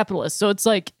proud capitalist. So it's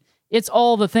like, it's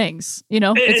all the things, you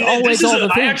know, it's always all the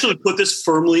things. I actually put this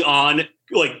firmly on,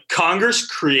 like, Congress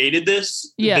created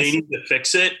this. Yes. They need to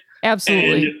fix it.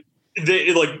 Absolutely. And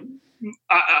they, like,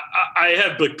 I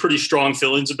have like pretty strong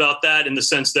feelings about that, in the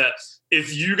sense that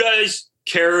if you guys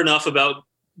care enough about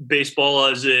baseball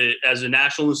as a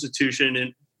national institution,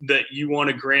 and that you want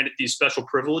to grant it these special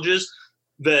privileges,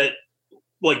 that,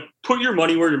 like, put your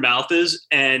money where your mouth is.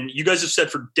 And you guys have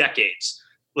said for decades,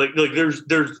 like there's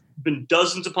been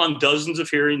dozens upon dozens of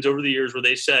hearings over the years where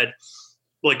they said,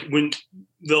 like, when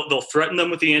they'll threaten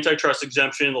them with the antitrust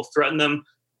exemption, they'll threaten them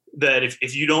that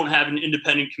if you don't have an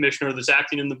independent commissioner that's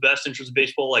acting in the best interest of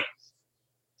baseball, like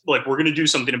we're going to do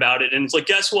something about it. And it's like,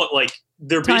 guess what? Like,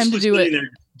 they're basically sitting there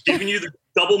giving you the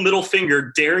double middle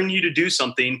finger, daring you to do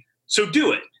something. So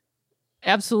do it.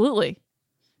 Absolutely.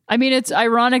 I mean, it's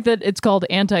ironic that it's called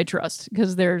antitrust,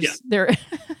 because there.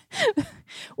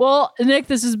 Well, Nick,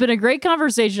 this has been a great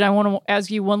conversation. I want to ask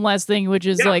you one last thing, which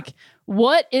is like,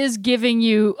 what is giving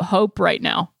you hope right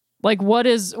now? Like, what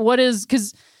is,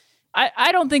 because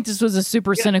I don't think this was a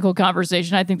super cynical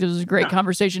conversation. I think this was a great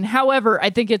conversation. However, I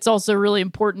think it's also really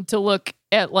important to look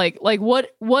at like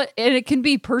what, and it can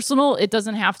be personal. It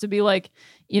doesn't have to be like,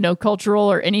 you know,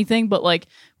 cultural or anything, but like,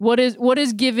 what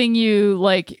is giving you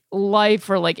like life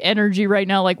or like energy right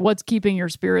now? Like, what's keeping your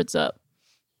spirits up?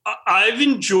 I've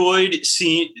enjoyed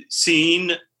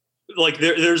seeing like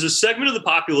there's a segment of the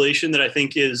population that I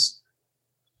think is,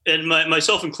 and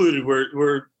myself included,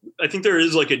 where I think there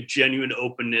is like a genuine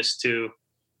openness to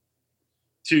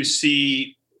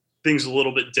see things a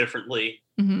little bit differently.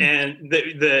 Mm-hmm. And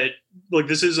that like,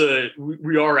 this is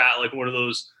we are at like one of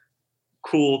those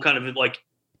cool kind of like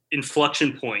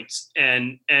inflection points.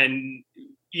 And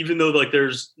even though like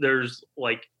there's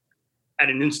like at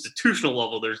an institutional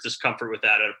level, there's discomfort with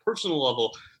that, at a personal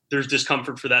level, there's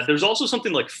discomfort for that. There's also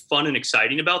something like fun and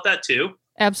exciting about that too.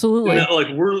 Absolutely.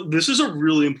 And this is a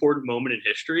really important moment in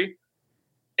history,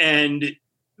 and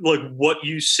like what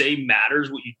you say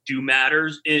matters, what you do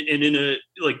matters, and in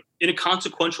a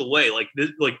consequential way. Like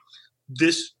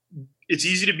this, it's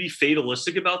easy to be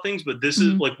fatalistic about things, but this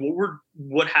is like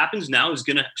what happens now is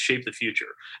going to shape the future,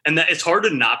 and that it's hard to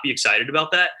not be excited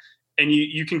about that. And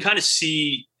you can kind of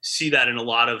see that in a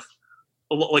lot of,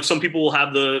 like, some people will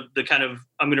have the kind of,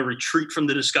 I'm going to retreat from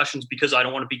the discussions because I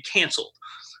don't want to be canceled.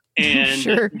 And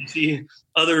sure. You see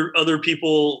other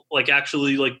people like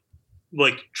actually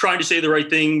like trying to say the right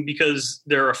thing because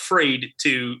they're afraid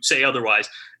to say otherwise.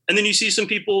 And then you see some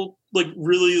people like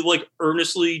really like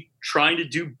earnestly trying to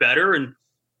do better. And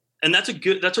that's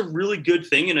a really good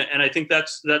thing. And I think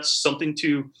that's something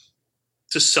to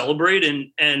celebrate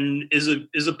and is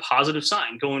a positive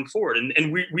sign going forward.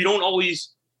 And we don't always,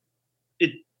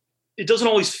 it doesn't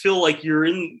always feel like you're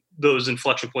in those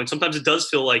inflection points. Sometimes it does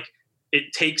feel like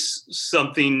it takes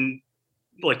something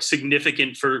like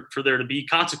significant for there to be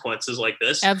consequences like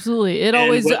this.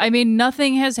 Absolutely.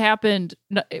 Nothing has happened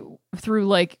through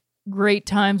like great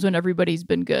times when everybody's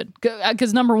been good.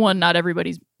 Because number one,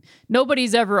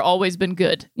 nobody's ever always been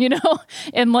good, you know?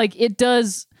 And like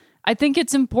I think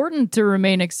it's important to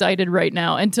remain excited right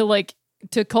now and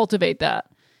to cultivate that.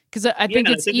 Because I think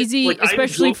it's easy,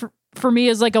 especially for me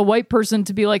as like a white person,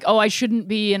 to be like, oh, I shouldn't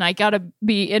be and I gotta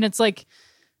be. And it's like,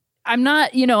 I'm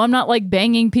not like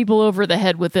banging people over the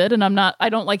head with it, and I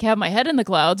don't like have my head in the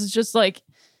clouds. It's just like,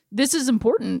 this is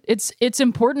important. It's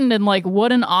important, and like,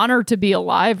 what an honor to be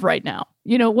alive right now.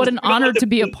 You know, what an honor to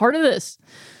be a part of this.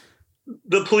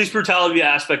 The police brutality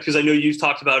aspect, because I know you've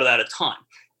talked about that a ton.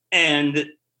 And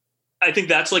I think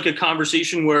that's like a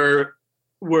conversation where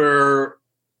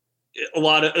a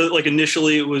lot of, like,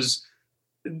 initially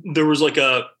there was like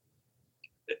a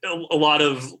lot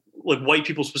of like white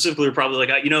people specifically are probably like,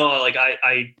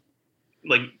 I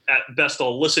like at best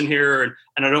I'll listen here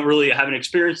and I haven't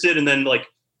experienced it. And then like,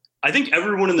 I think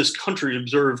everyone in this country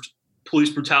observed police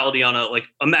brutality on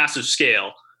a massive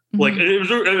scale. Mm-hmm. Like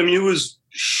it was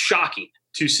shocking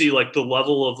to see like the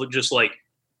level of just like,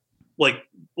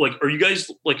 are you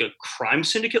guys like a crime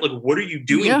syndicate? Like, what are you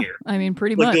doing here? I mean,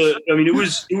 pretty much. It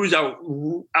was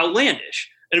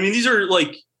outlandish. And I mean, these are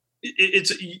like,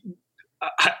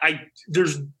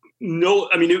 there's no,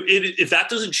 I mean, if that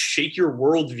doesn't shake your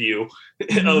worldview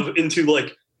into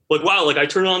like, wow, like I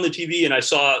turned on the TV and I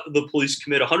saw the police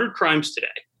commit 100 crimes today.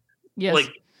 Yes.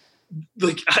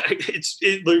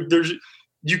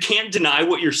 You can't deny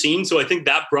what you're seeing. So I think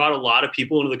that brought a lot of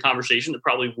people into the conversation that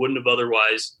probably wouldn't have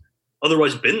otherwise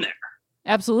been there.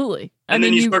 Absolutely. And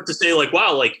then you start to say like,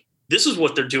 wow, like this is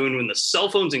what they're doing when the cell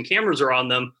phones and cameras are on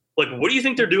them. Like, what do you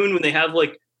think they're doing when they have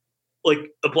like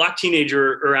a black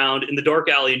teenager around in the dark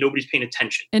alley and nobody's paying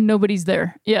attention? And nobody's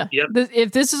there. Yeah. Yep.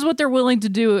 If this is what they're willing to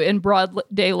do in broad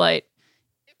daylight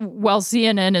while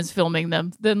CNN is filming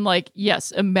them, then like,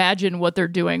 yes, imagine what they're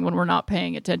doing when we're not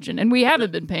paying attention. And we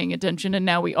haven't been paying attention, and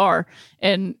now we are.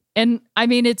 And I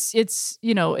mean, it's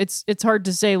hard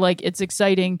to say like it's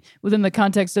exciting within the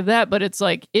context of that, but it's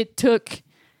like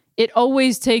it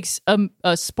always takes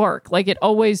a spark. Like it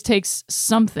always takes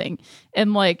something.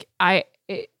 And like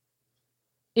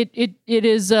it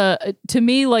is to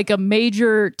me like a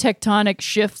major tectonic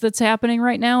shift that's happening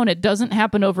right now, and it doesn't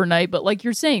happen overnight. But like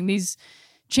you're saying, these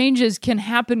changes can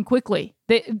happen quickly.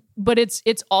 But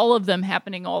it's all of them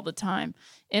happening all the time,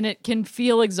 and it can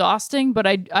feel exhausting. But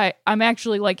I'm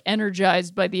actually like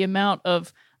energized by the amount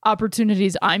of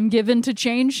opportunities I'm given to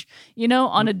change, you know,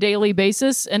 on a daily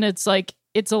basis. And it's like,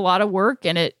 it's a lot of work,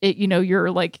 and it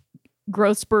your like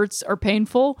growth spurts are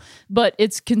painful, but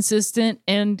it's consistent,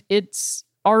 and it's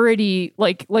already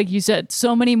like you said,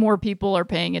 so many more people are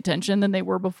paying attention than they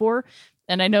were before.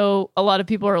 And I know a lot of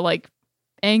people are like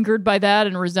angered by that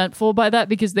and resentful by that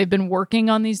because they've been working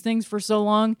on these things for so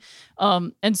long.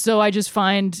 And so I just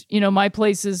find, my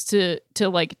place is to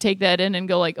like take that in and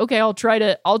go like, okay, I'll try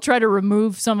to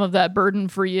remove some of that burden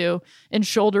for you and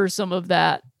shoulder some of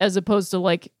that, as opposed to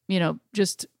like,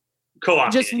 just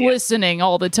listening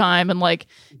all the time and like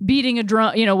beating a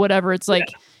drum, whatever. It's like,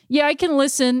 yeah, I can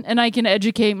listen and I can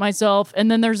educate myself. And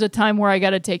then there's a time where I got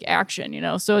to take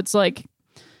action, so it's like,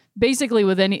 basically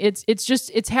with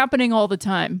it's happening all the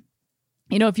time.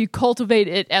 If you cultivate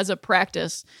it as a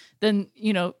practice, then,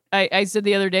 I said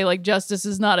the other day, like, justice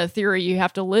is not a theory, you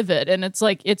have to live it. And it's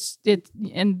like,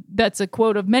 and that's a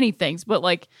quote of many things, but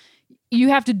like, you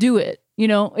have to do it,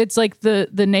 it's like the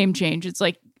name change. It's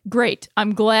like, great.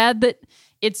 I'm glad that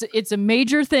it's a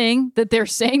major thing that they're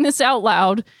saying this out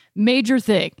loud, major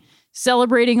thing.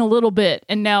 celebrating a little bit,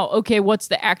 and now, okay, what's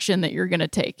the action that you're going to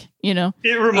take? You know,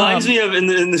 it reminds me of, and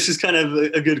this is kind of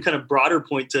a good kind of broader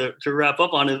point to wrap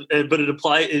up on it, but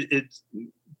it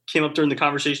came up during the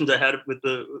conversations I had with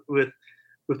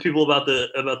people about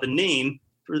the name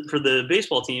for the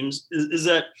baseball teams is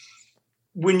that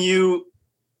when you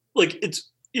like,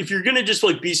 if you're going to just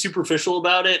like be superficial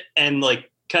about it and like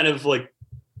kind of like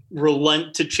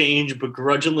relent to change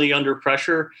begrudgingly under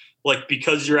pressure, like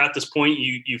because you're at this point,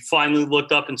 you finally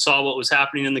looked up and saw what was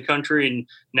happening in the country, and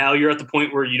now you're at the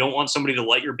point where you don't want somebody to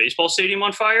light your baseball stadium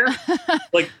on fire.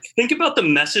 Like, think about the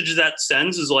message that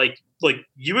sends is like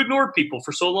you ignored people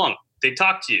for so long. They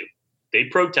talked to you, they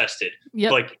protested,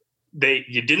 like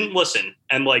you didn't listen,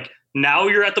 and like now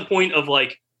you're at the point of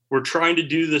like, we're trying to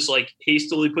do this like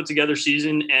hastily put together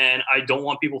season, and I don't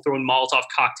want people throwing Molotov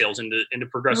cocktails into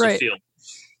Progressive Field.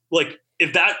 Like,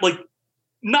 if that like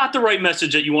not the right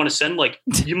message that you want to send, like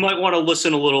you might want to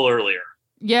listen a little earlier.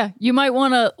 Yeah, you might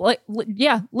want to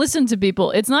listen to people.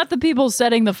 It's not the people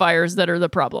setting the fires that are the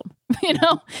problem. You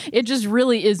know, it just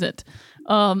really isn't.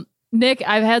 Nick,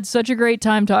 I've had such a great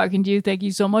time talking to you. Thank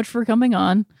you so much for coming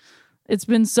on. It's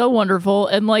been so wonderful.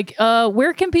 And like,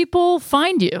 where can people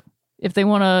find you if they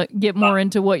want to get more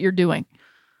into what you're doing?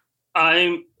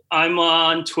 I'm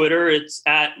on Twitter. It's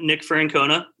at Nick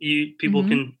Francona. People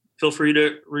can feel free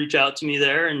to reach out to me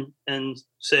there and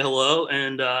say hello.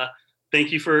 And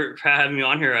thank you for having me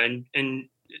on here. And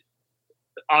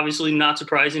obviously not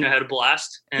surprising, I had a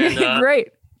blast. And great.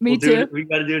 Me too. We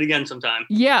got to do it again sometime.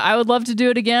 Yeah, I would love to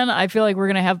do it again. I feel like we're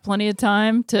going to have plenty of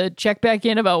time to check back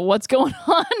in about what's going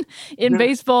on in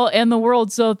baseball and the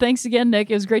world. So thanks again, Nick.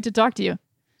 It was great to talk to you.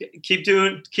 Keep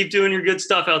doing your good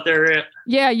stuff out there.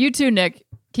 Yeah, you too, Nick.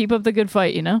 Keep up the good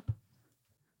fight, you know?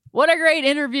 What a great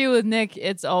interview with Nick.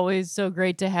 It's always so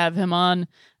great to have him on.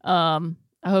 I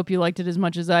hope you liked it as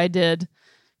much as I did.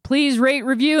 Please rate,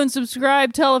 review, and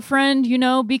subscribe. Tell a friend, you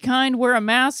know, be kind, wear a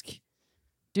mask,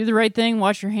 do the right thing,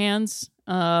 wash your hands.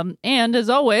 And as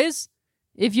always,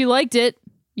 if you liked it,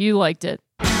 you liked it.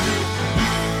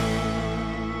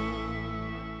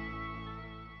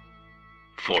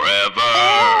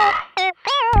 Forever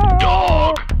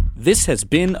Dog. This has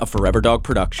been a Forever Dog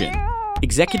production.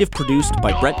 Executive produced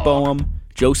by Brett Boehm,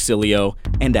 Joe Cilio,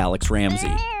 and Alex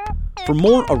Ramsey. For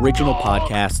more original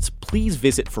podcasts, please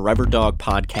visit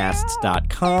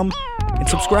foreverdogpodcasts.com and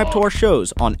subscribe to our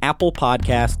shows on Apple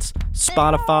Podcasts,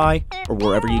 Spotify, or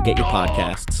wherever you get your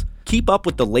podcasts. Keep up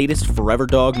with the latest Forever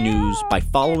Dog news by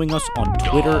following us on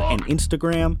Twitter and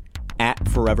Instagram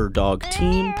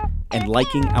 @ForeverDogTeam and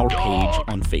liking our page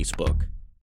on Facebook.